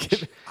re-rake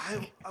it.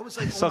 I was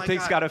like, oh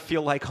Something's my God. got to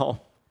feel like home.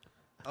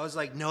 I was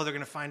like, no, they're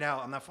gonna find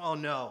out. I'm not. Oh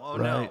no. Oh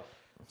Right. no.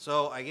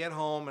 So I get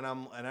home and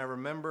I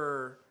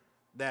remember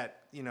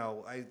that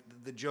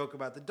the joke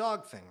about the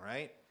dog thing,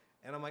 right?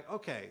 And I'm like,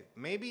 okay,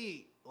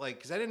 maybe like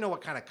because I didn't know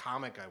what kind of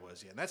comic I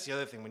was yet. And that's the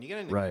other thing when you get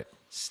into Right.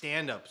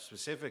 stand up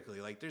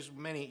specifically. Like, there's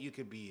many. You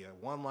could be a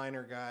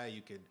one-liner guy.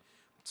 You could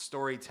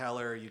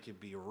storyteller. You could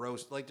be a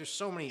roast. Like, there's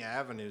so many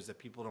avenues that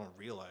people don't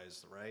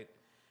realize, right?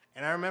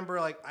 And I remember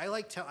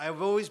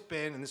I've always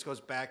been, and this goes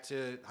back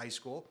to high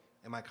school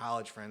and my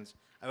college friends.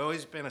 I've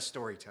always been a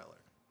storyteller.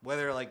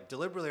 Whether like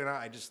deliberately or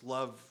not, I just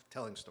love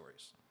telling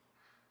stories.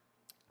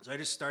 So I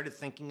just started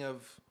thinking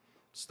of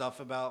stuff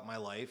about my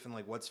life and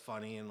like what's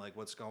funny and like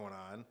what's going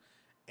on.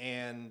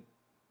 And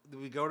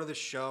we go to the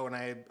show and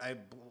I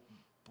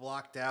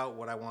blocked out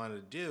what I wanted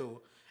to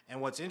do.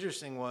 And what's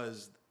interesting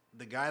was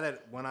the guy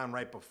that went on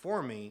right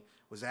before me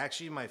was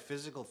actually my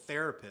physical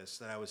therapist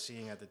that I was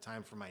seeing at the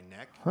time for my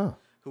neck,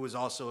 who was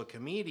also a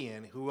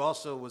comedian, who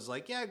also was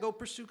like, yeah, go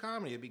pursue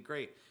comedy. It'd be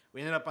great.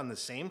 We ended up on the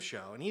same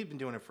show, and he'd been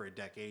doing it for a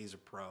decade. He's a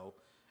pro.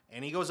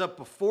 And he goes up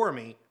before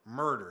me,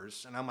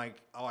 murders. And I'm like,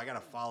 oh, I got to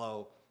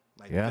follow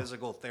my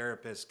physical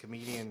therapist,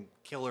 comedian,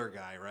 killer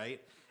guy, right?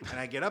 And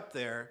I get up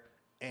there,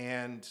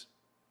 and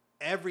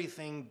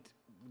everything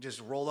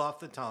just rolled off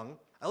the tongue.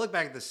 I look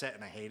back at the set,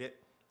 and I hate it.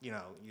 You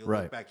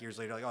look back years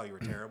later, like, oh, you were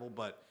terrible.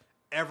 But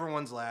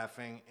everyone's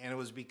laughing. And it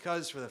was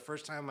because for the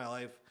first time in my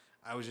life,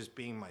 I was just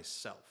being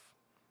myself.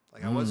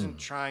 Like, I wasn't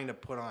trying to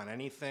put on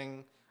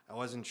anything. I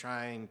wasn't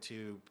trying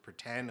to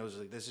pretend. I was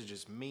like, this is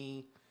just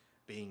me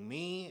being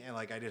me. And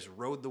like, I just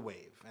rode the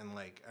wave. And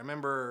like, I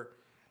remember,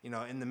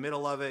 in the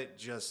middle of it,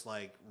 just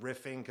like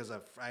riffing because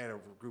I had a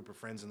group of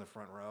friends in the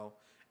front row.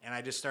 And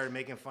I just started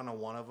making fun of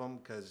one of them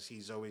because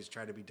he's always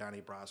tried to be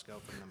Donnie Brasco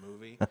from the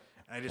movie. And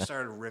I just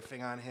started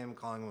riffing on him,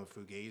 calling him a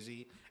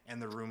fugazi.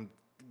 And the room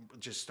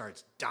just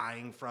starts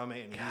dying from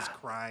it. And he's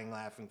crying,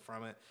 laughing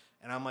from it.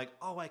 And I'm like,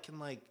 oh, I can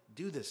like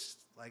do this.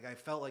 Like, I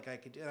felt like I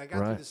could do it. And I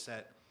got through the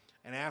set.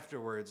 And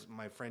afterwards,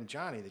 my friend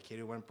Johnny, the kid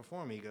who went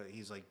before me,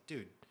 he's like,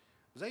 dude,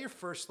 was that your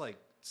first like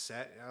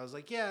set? And I was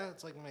like, yeah,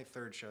 it's like my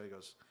third show. He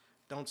goes,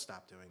 don't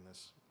stop doing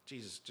this.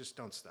 Jesus, just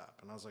don't stop.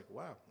 And I was like,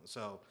 wow.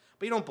 So,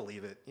 but you don't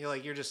believe it.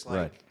 You're just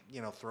like,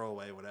 throw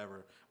away,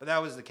 whatever. But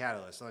that was the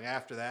catalyst. Like,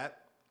 after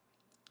that,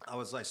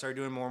 I started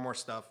doing more and more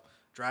stuff.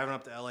 Driving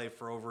up to LA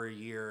for over a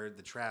year,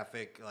 the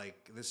traffic,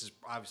 like, this is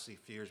obviously a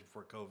few years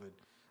before COVID.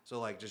 So,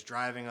 like, just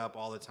driving up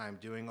all the time,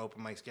 doing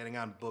open mics, getting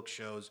on book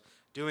shows,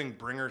 doing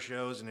bringer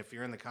shows. And if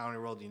you're in the comedy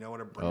world, you know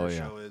what a bringer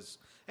show is.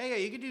 Hey, yeah,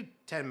 you could do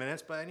 10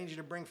 minutes, but I need you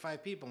to bring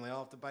 5 people, and they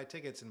all have to buy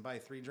tickets and buy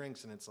 3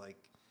 drinks, and it's like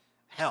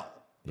hell.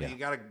 But you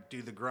got to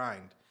do the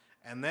grind.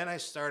 And then I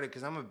started,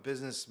 because I'm a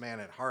businessman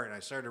at heart, and I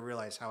started to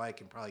realize how I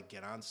can probably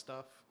get on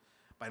stuff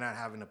by not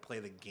having to play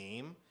the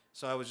game.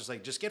 So I was just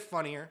like, just get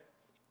funnier,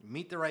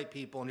 meet the right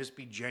people, and just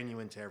be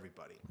genuine to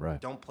everybody. Right.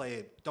 Don't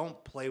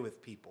play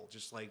with people.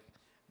 Just like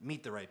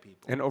meet the right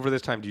people. And over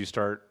this time, do you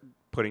start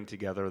putting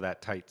together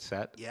that tight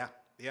set? Yeah.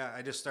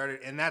 I just started,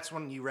 and that's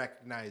when you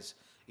recognize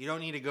you don't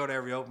need to go to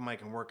every open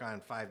mic and work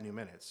on 5 new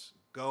minutes.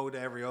 Go to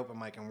every open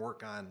mic and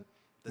work on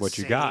the What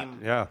you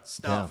got,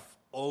 stuff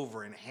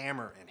over and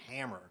hammer and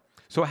hammer.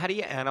 So how do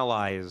you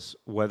analyze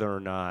whether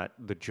or not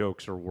the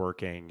jokes are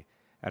working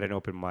at an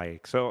open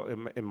mic?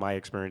 So in my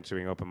experience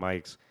doing open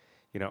mics,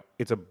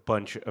 it's a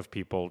bunch of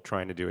people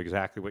trying to do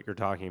exactly what you're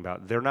talking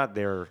about. They're not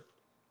there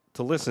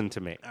to listen to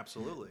me.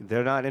 Absolutely.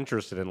 They're not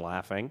interested in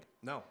laughing.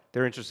 No.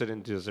 They're interested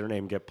in, does their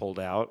name get pulled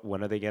out?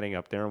 When are they getting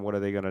up there and what are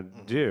they going to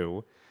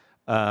do?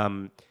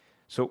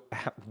 So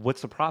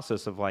what's the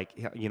process of like,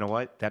 you know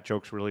what, that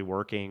joke's really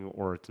working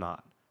or it's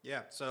not?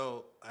 Yeah.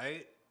 So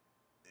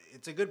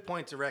it's a good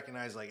point to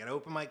recognize, like, at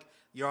open mic,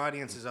 your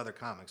audience is other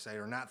comics that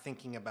are not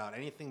thinking about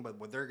anything but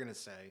what they're going to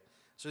say.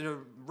 So they're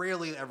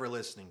rarely ever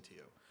listening to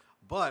you.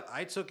 But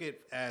I took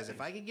it as if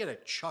I could get a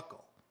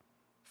chuckle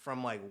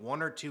from like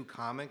 1 or 2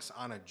 comics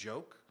on a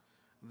joke,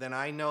 then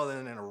I know that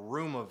in a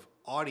room of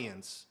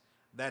audience,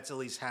 that's at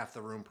least half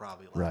the room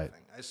probably laughing.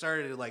 Right. I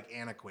started to like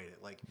antiquate it.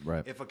 Like,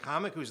 if a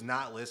comic who's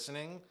not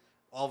listening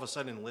all of a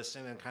sudden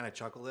listen and kind of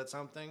chuckle at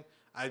something,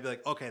 I'd be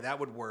like, okay, that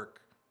would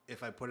work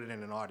if I put it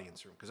in an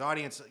audience room. Because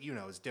audience,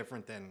 is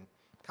different than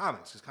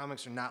comics. Because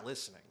comics are not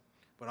listening.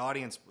 But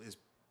audience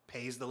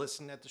pays to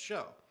listen at the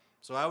show.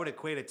 So I would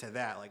equate it to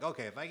that. Like,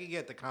 okay, if I could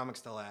get the comics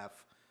to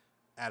laugh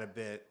at a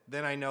bit,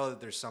 then I know that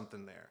there's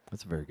something there.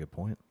 That's a very good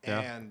point.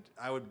 And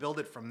I would build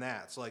it from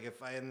that. So like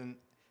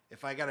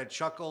if I got a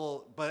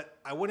chuckle, but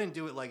I wouldn't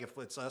do it like if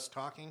it's us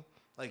talking.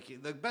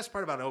 Like the best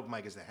part about an open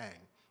mic is the hang.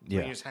 Yeah.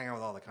 When you just hang out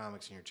with all the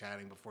comics and you're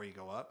chatting before you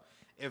go up.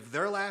 If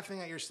they're laughing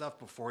at your stuff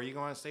before you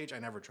go on stage, I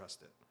never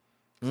trust it.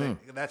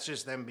 That's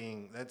just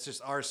them that's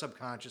just our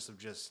subconscious of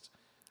just,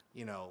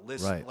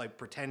 listen, like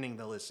pretending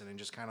to listen and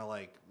just kind of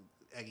like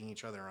egging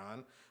each other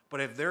on.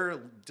 But if they're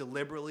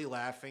deliberately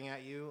laughing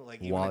at you, like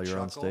even While a you're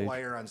on chuckle stage? while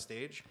you're on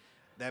stage,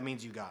 that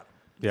means you got them.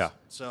 Yeah.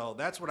 So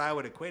that's what I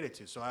would equate it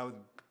to. So I would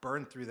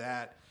burn through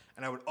that,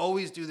 and I would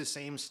always do the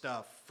same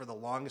stuff for the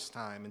longest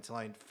time until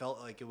I felt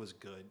like it was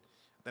good.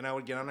 Then I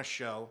would get on a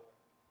show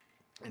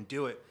and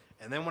do it.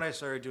 And then what I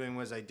started doing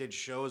was I did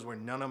shows where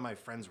none of my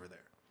friends were there.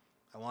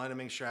 I wanted to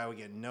make sure I would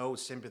get no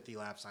sympathy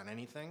laughs on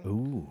anything.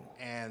 Ooh.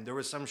 And there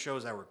was some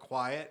shows that were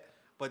quiet.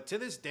 But to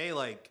this day,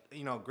 like,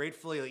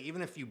 gratefully, like,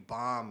 even if you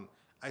bomb,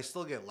 I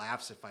still get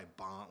laughs if I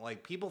bomb.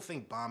 Like, people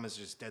think bomb is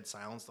just dead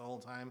silence the whole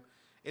time.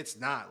 It's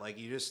not. Like,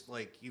 you just,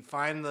 like, you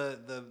find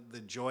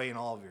the joy in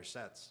all of your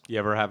sets. You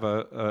ever have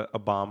a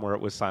bomb where it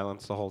was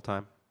silence the whole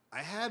time? I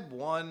had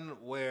one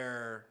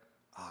where,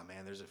 oh,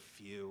 man, there's a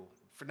few.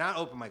 For not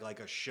open mic,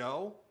 like a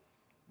show,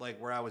 like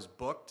where I was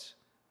booked,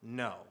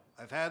 no.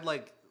 I've had,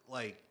 like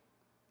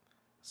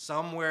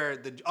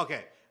somewhere,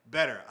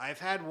 better. I've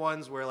had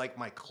ones where, like,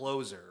 my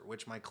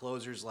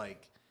closer's,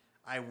 like,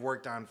 I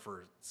worked on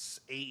for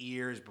 8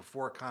 years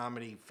before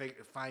comedy,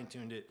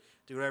 fine-tuned it,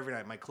 do it every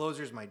night. My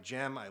closer's my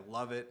gem. I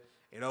love it.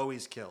 It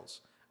always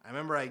kills. I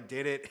remember I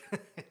did it.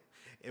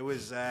 It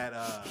was at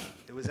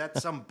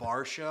some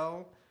bar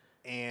show,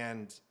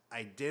 and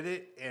I did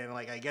it, and,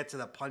 like, I get to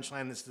the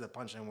punchline. This is the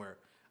punchline where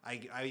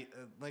I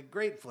like,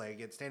 gratefully I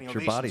get standing It's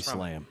your ovations body from it.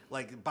 slam.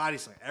 Like, body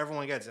slam.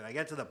 Everyone gets it. I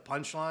get to the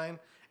punchline,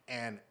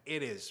 and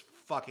it is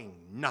fucking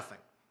nothing.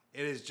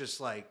 It is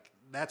just like,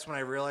 that's when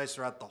I realized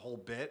throughout the whole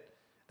bit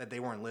that they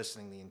weren't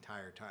listening the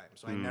entire time.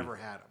 So I never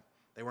had them.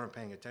 They weren't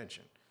paying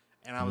attention.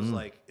 And I was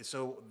like,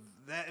 so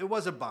that it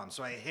was a bomb.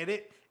 So I hit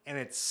it, and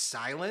it's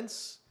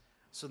silence.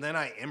 So then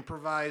I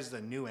improvised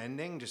a new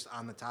ending just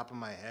on the top of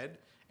my head,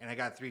 and I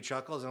got 3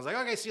 chuckles. And I was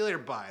like, okay, see you later,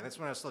 bye. And that's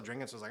when I was still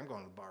drinking. So I was like, I'm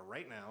going to the bar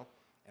right now,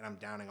 and I'm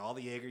downing all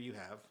the Jaeger you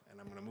have, and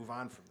I'm going to move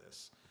on from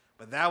this.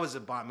 But that was a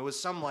bomb. It was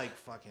some, like,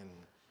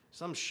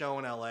 some show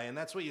in L.A., and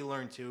that's what you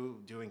learn, too,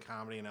 doing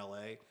comedy in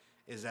L.A.,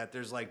 is that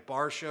there's, like,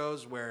 bar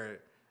shows where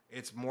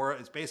it's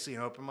basically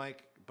an open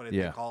mic, but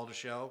they call it a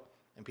show,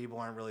 and people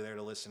aren't really there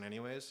to listen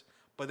anyways.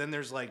 But then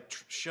there's, like,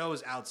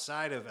 shows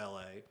outside of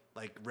L.A.,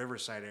 like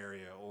Riverside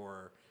area,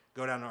 or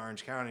go down to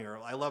Orange County, or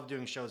I love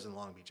doing shows in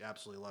Long Beach.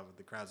 Absolutely love it.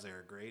 The crowds there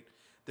are great.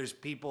 There's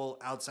people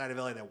outside of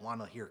L.A. that want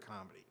to hear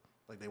comedy.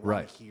 Like, they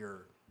want to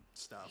hear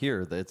stuff.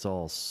 Here, it's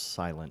all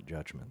silent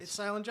judgments. It's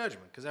silent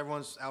judgment because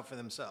everyone's out for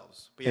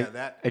themselves.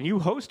 But And you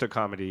host a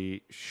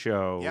comedy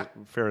show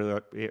fairly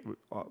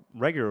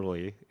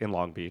regularly in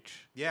Long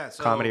Beach. Yeah,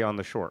 so Comedy on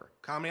the Shore.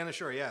 Comedy on the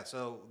Shore, yeah.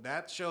 So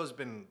that show's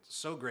been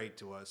so great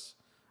to us.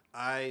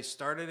 I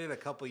started it a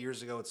couple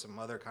years ago with some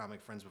other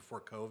comic friends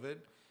before COVID.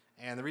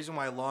 And the reason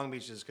why Long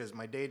Beach is because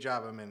my day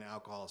job, I'm in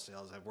alcohol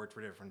sales. I've worked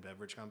for different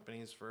beverage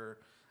companies for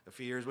a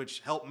few years, which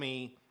helped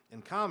me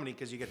in comedy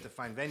because you get to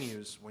find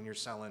venues when you're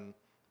selling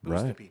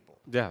booze to people.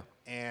 Yeah.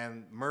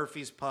 And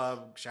Murphy's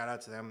Pub, shout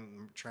out to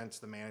them. Trent's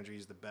the manager.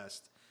 He's the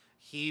best.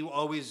 He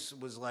always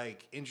was,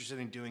 like, interested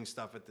in doing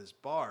stuff at this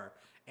bar.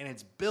 And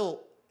it's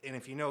built, and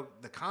if you know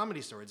the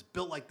Comedy Store, it's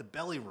built like the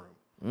Belly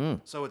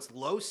Room. So it's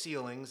low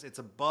ceilings. It's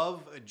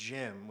above a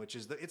gym, which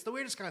is it's the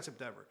weirdest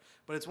concept ever.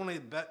 But it's one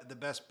of the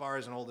best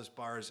bars and oldest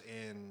bars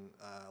in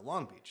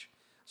Long Beach.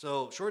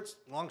 So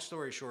long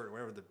story short,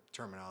 whatever the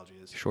terminology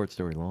is. Short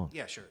story long.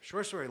 Yeah, sure.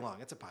 Short story long.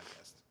 It's a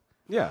podcast.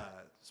 Yeah.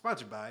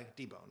 Sponsored by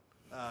D-Bone.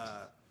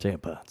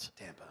 Tampons.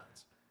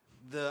 Tampons.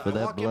 For I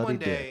that walk in one bloody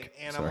day, dick.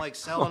 and Sorry. I'm, like,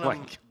 selling my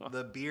them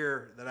the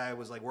beer that I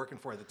was, like, working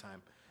for at the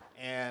time.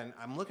 And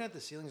I'm looking at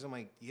the ceilings. I'm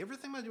like, you ever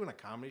think about doing a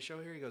comedy show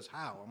here? He goes,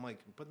 how? I'm like,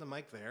 put the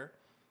mic there,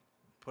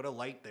 put a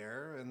light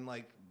there, and,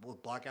 like, we'll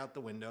block out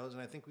the windows,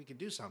 and I think we could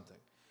do something.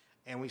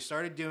 And we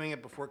started doing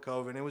it before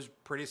COVID, and it was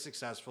pretty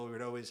successful. We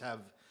would always have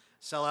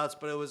sellouts,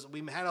 but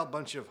we had a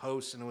bunch of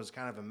hosts, and it was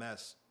kind of a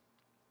mess.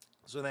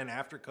 So then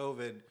after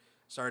COVID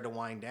started to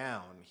wind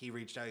down, he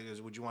reached out. He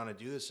goes, would you want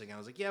to do this again? I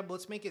was like, yeah, but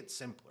let's make it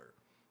simpler.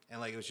 And,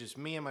 like, it was just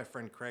me and my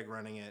friend Craig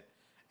running it.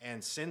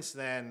 And since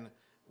then,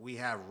 we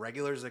have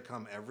regulars that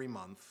come every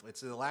month. It's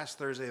the last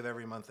Thursday of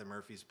every month at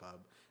Murphy's Pub.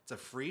 It's a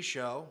free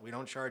show. We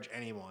don't charge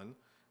anyone.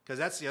 Because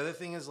that's the other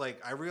thing is,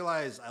 like, I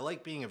realize I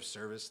like being of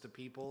service to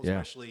people,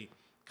 especially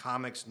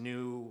comics,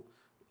 new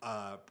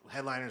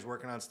headliners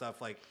working on stuff.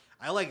 Like,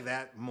 I like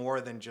that more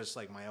than just,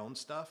 like, my own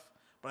stuff.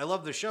 But I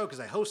love the show because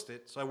I host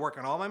it. So I work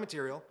on all my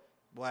material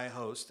while I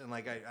host. And,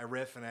 like, I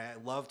riff, and I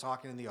love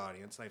talking to the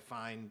audience. And I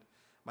find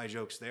my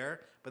jokes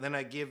there. But then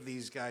I give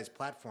these guys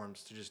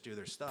platforms to just do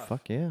their stuff.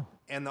 Fuck yeah.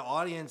 And the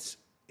audience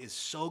is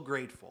so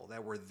grateful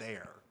that we're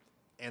there.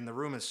 And the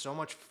room is so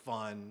much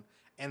fun.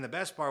 And the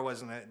best part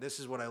was, and this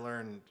is what I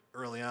learned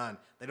early on,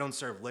 they don't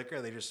serve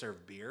liquor, they just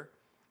serve beer.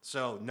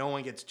 So no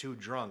one gets too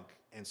drunk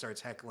and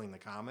starts heckling the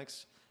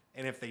comics.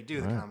 And if they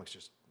do, the comics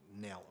just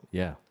nail them.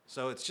 Yeah.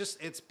 So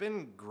it's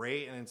been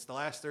great. And it's the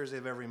last Thursday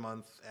of every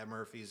month at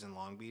Murphy's in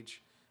Long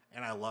Beach.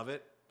 and I love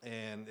it.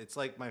 And it's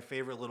like my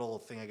favorite little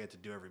thing I get to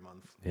do every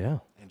month. Yeah.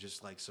 And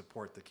just like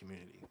support the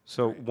community.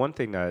 So one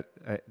thing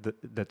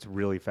that's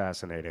really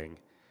fascinating,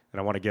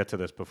 and I want to get to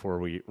this before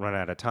we run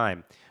out of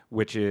time,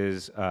 which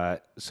is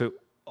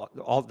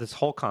all this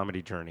whole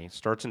comedy journey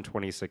starts in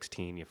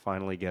 2016. You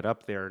finally get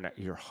up there, and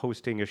you're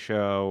hosting a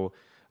show.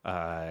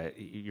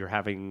 You're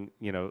having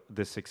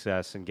this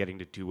success and getting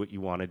to do what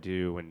you want to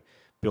do and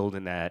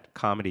building that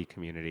comedy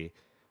community.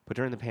 But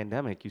during the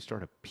pandemic, you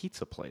start a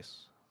pizza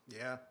place.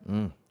 Yeah.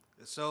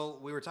 So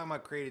we were talking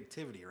about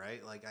creativity,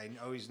 right? Like I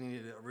always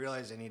needed to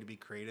realize I need to be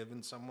creative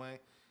in some way.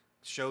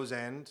 Shows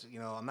end,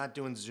 I'm not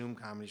doing Zoom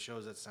comedy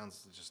shows. That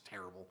sounds just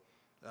terrible.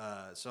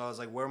 So I was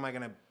like, what am I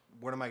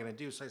gonna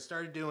do? So I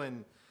started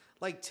doing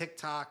like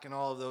TikTok and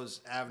all of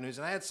those avenues,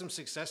 and I had some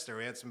success there.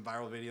 We had some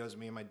viral videos of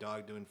me and my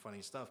dog doing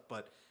funny stuff,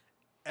 but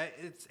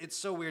it's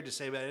so weird to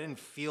say, but I didn't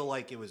feel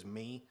like it was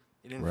me.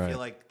 It didn't feel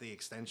like the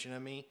extension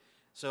of me.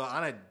 So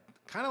on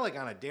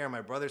a dare,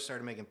 my brother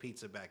started making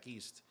pizza back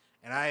east.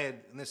 And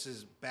this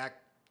is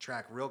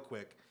backtrack real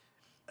quick,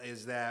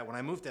 is that when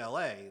I moved to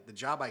LA, the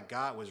job I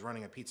got was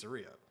running a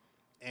pizzeria.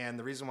 And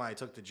the reason why I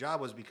took the job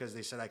was because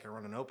they said I could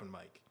run an open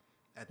mic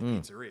at the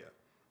pizzeria.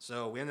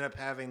 So we ended up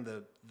having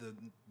the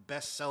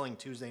best-selling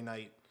Tuesday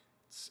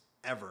nights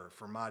ever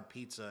for Mod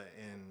Pizza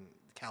in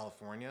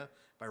California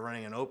by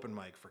running an open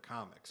mic for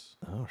comics.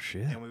 Oh,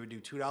 shit. And we would do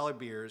 $2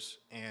 beers,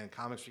 and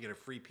comics would get a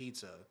free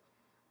pizza.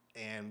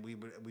 And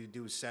we'd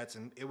do sets,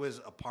 and it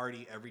was a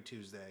party every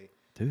Tuesday.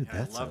 Dude, and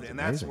that I loved it. And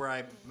amazing. that's where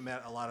I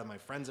met a lot of my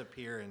friends up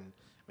here and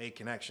made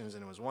connections,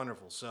 and it was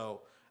wonderful.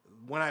 So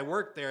when I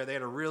worked there, they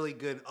had a really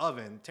good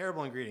oven.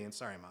 Terrible ingredients,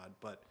 sorry, Mod,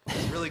 but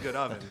really good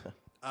oven.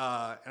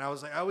 And I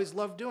was like, I always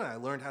loved doing it. I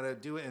learned how to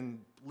do it.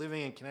 And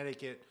living in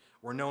Connecticut,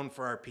 we're known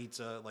for our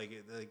pizza.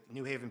 Like the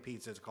New Haven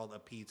pizza, it's called a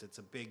pizza. It's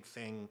a big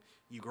thing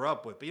you grow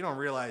up with, but you don't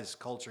realize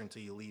culture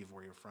until you leave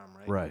where you're from,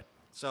 right? Right.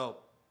 So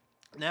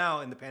now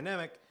in the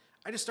pandemic,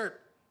 I just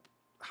start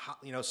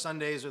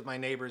Sundays with my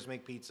neighbors,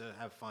 make pizza,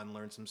 have fun,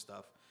 learn some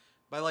stuff.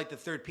 But like the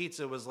third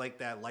pizza was like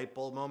that light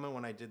bulb moment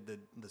when I did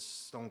the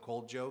Stone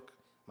Cold joke,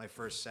 my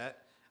first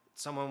set.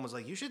 Someone was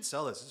like, "You should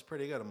sell this. It's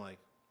pretty good." I'm like,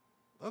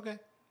 "Okay,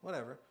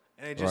 whatever."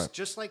 And it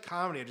just like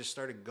comedy, I just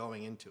started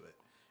going into it.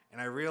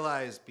 And I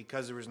realized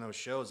because there was no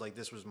shows, like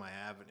this was my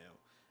avenue.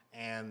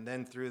 And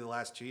then through the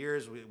last 2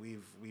 years,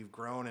 we've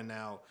grown, and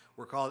now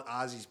we're called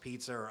Ozzy's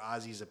Pizza or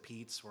Ozzy's a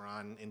Pete's. We're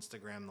on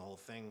Instagram, the whole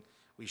thing.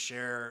 We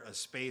share a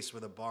space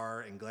with a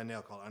bar in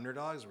Glendale called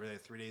Underdogs. We're there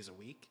 3 days a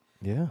week.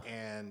 Yeah.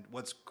 And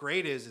what's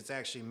great is it's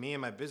actually me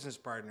and my business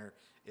partner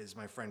is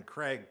my friend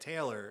Craig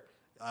Taylor,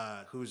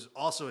 who's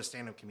also a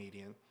stand-up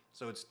comedian.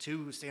 So it's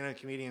two stand-up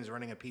comedians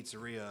running a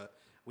pizzeria.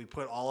 We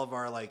put all of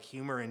our like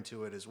humor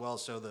into it as well.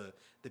 So the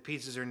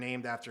pizzas are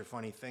named after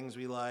funny things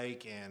we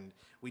like, and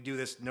we do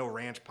this no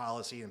ranch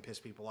policy and piss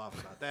people off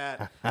about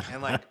that.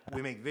 And like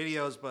we make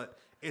videos, but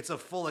it's a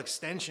full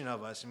extension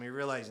of us. And we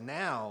realize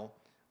now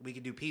we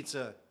could do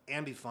pizza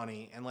and be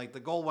funny. And like the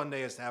goal one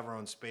day is to have our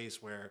own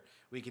space where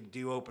we could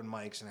do open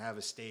mics and have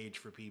a stage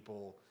for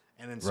people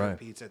and then serve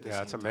pizza at the same time.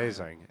 Yeah, it's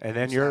amazing. And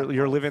then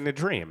you're living the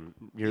dream.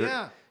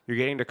 You're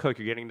getting to cook,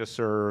 you're getting to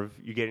serve,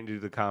 you're getting to do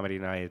the comedy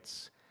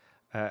nights.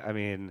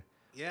 And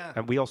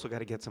we also got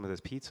to get some of this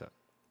pizza.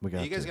 You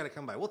guys got to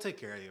come by. We'll take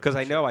care of you. Because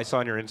I know I saw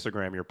on your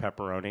Instagram your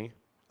pepperoni.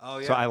 Oh,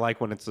 yeah. So I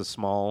like when it's the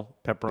small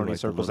pepperoni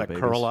circles that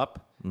curl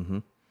up. Mm-hmm.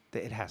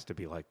 It has to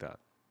be like that.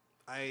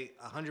 I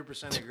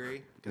 100%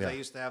 agree because I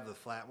used to have the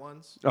flat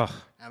ones.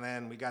 Oh. And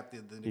then we got the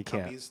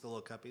cuppies, the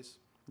little cuppies.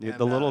 Yeah,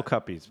 the little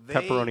cuppies,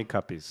 pepperoni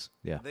cuppies.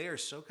 Yeah. They are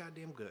so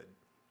goddamn good.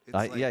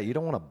 You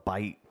don't want to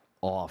bite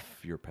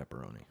off your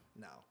pepperoni.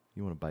 No.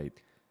 You want to bite.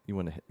 You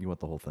want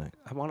the whole thing.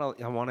 I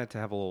want it to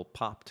have a little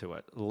pop to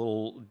it, a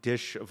little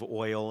dish of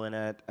oil in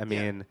it. I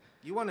mean,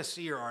 you want to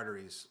see your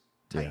arteries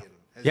tighten.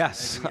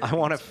 Yes, I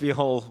want to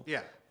feel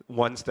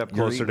one step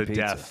closer to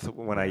death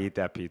when I eat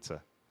that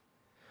pizza.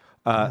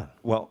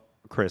 Well,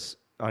 Chris,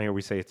 on here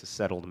we say it's a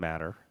settled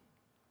matter.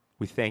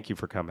 We thank you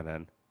for coming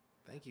in.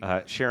 Thank you.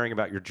 Sharing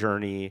about your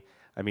journey.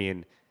 I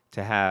mean,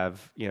 to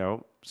have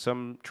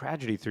some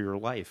tragedy through your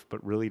life,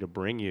 but really to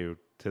bring you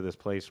to this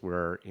place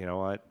where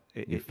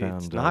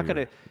it's not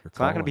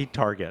gonna be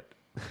Target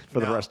for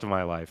the rest of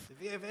my life.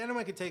 If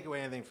anyone could take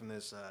away anything from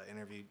this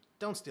interview,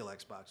 don't steal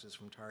Xboxes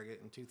from Target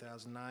in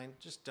 2009.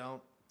 Just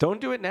don't. Don't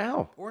do it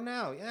now. Or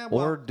now, yeah.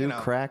 Or do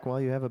crack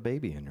while you have a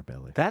baby in your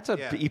belly. That's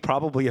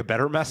probably a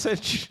better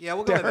message. Yeah,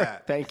 we'll go with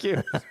that. Thank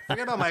you.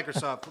 Forget about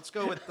Microsoft. Let's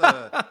go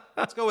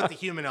with the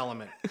human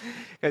element.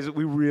 Guys,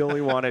 we really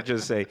want to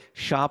just say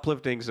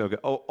shoplifting's no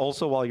good. Oh,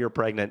 also while you're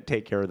pregnant,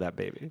 take care of that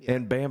baby. Yeah.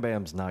 And Bam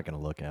Bam's not going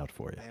to look out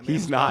for you.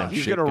 He's not.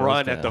 He's going to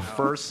run at the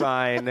first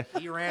sign.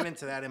 He ran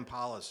into that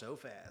Impala so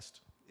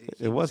fast.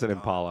 It was an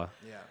Impala.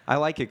 Yeah. I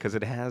like it because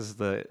it has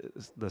the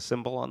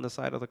symbol on the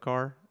side of the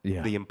car.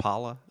 Yeah. The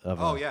Impala.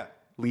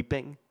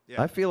 Leaping.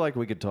 Yeah. I feel like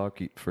we could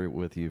talk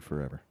with you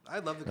forever.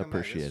 I'd love to come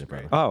Appreciate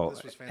back. it, brother. Oh,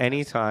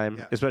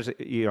 anytime.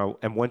 Especially,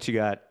 and once you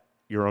got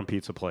your own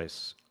pizza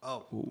place.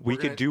 Oh. We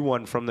could do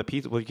one from the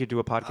pizza. We could do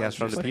a podcast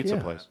from the pizza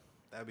place.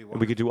 That'd be And wonderful.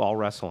 we could do all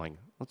wrestling.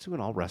 Let's do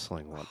an all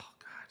wrestling one. Oh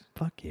God.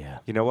 Fuck yeah.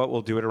 You know what?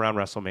 We'll do it around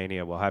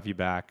WrestleMania. We'll have you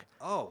back.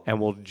 Oh. And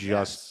we'll just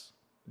yes.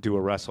 do a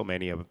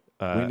WrestleMania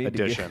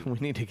edition. We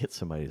need to get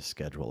somebody to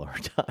schedule our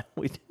time.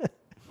 We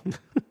did.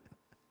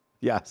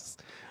 Yes,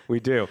 we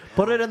do.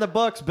 Put it in the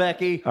books,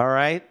 Becky. All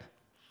right.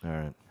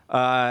 All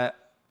right.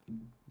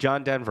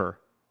 John Denver.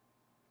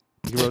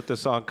 He wrote the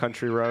song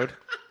Country Road.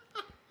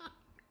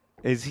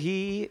 Is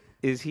he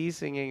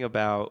singing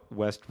about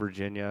West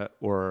Virginia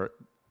or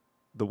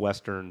the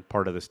western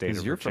part of the state of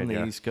Because you're Virginia?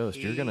 from the East Coast.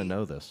 You're going to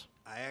know this.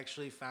 I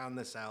actually found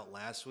this out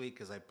last week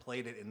because I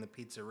played it in the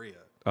pizzeria.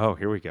 Oh,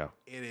 here we go.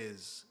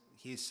 He's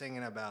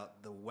singing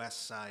about the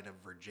west side of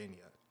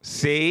Virginia.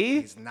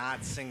 See? He's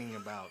not singing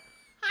about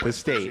The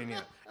state.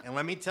 Virginia. And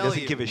let me tell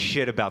Doesn't you, give a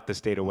shit about the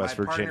state of West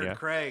my Virginia. partner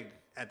Craig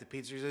at the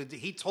pizzeria,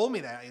 he told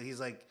me that. He's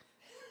like,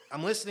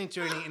 I'm listening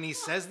to it, and he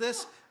says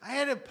this. I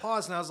had to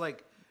pause, and I was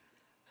like,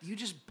 you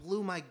just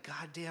blew my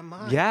goddamn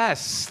mind.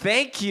 Yes,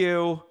 thank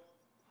you.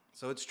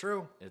 So it's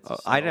true. It's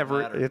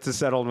It's a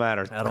settled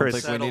matter. I don't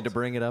Chris, think we need to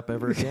bring it up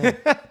ever again.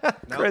 Nope,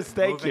 Chris,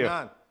 thank moving you.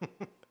 on.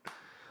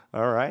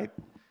 All right.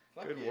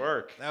 Good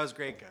work. That was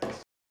great,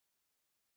 guys.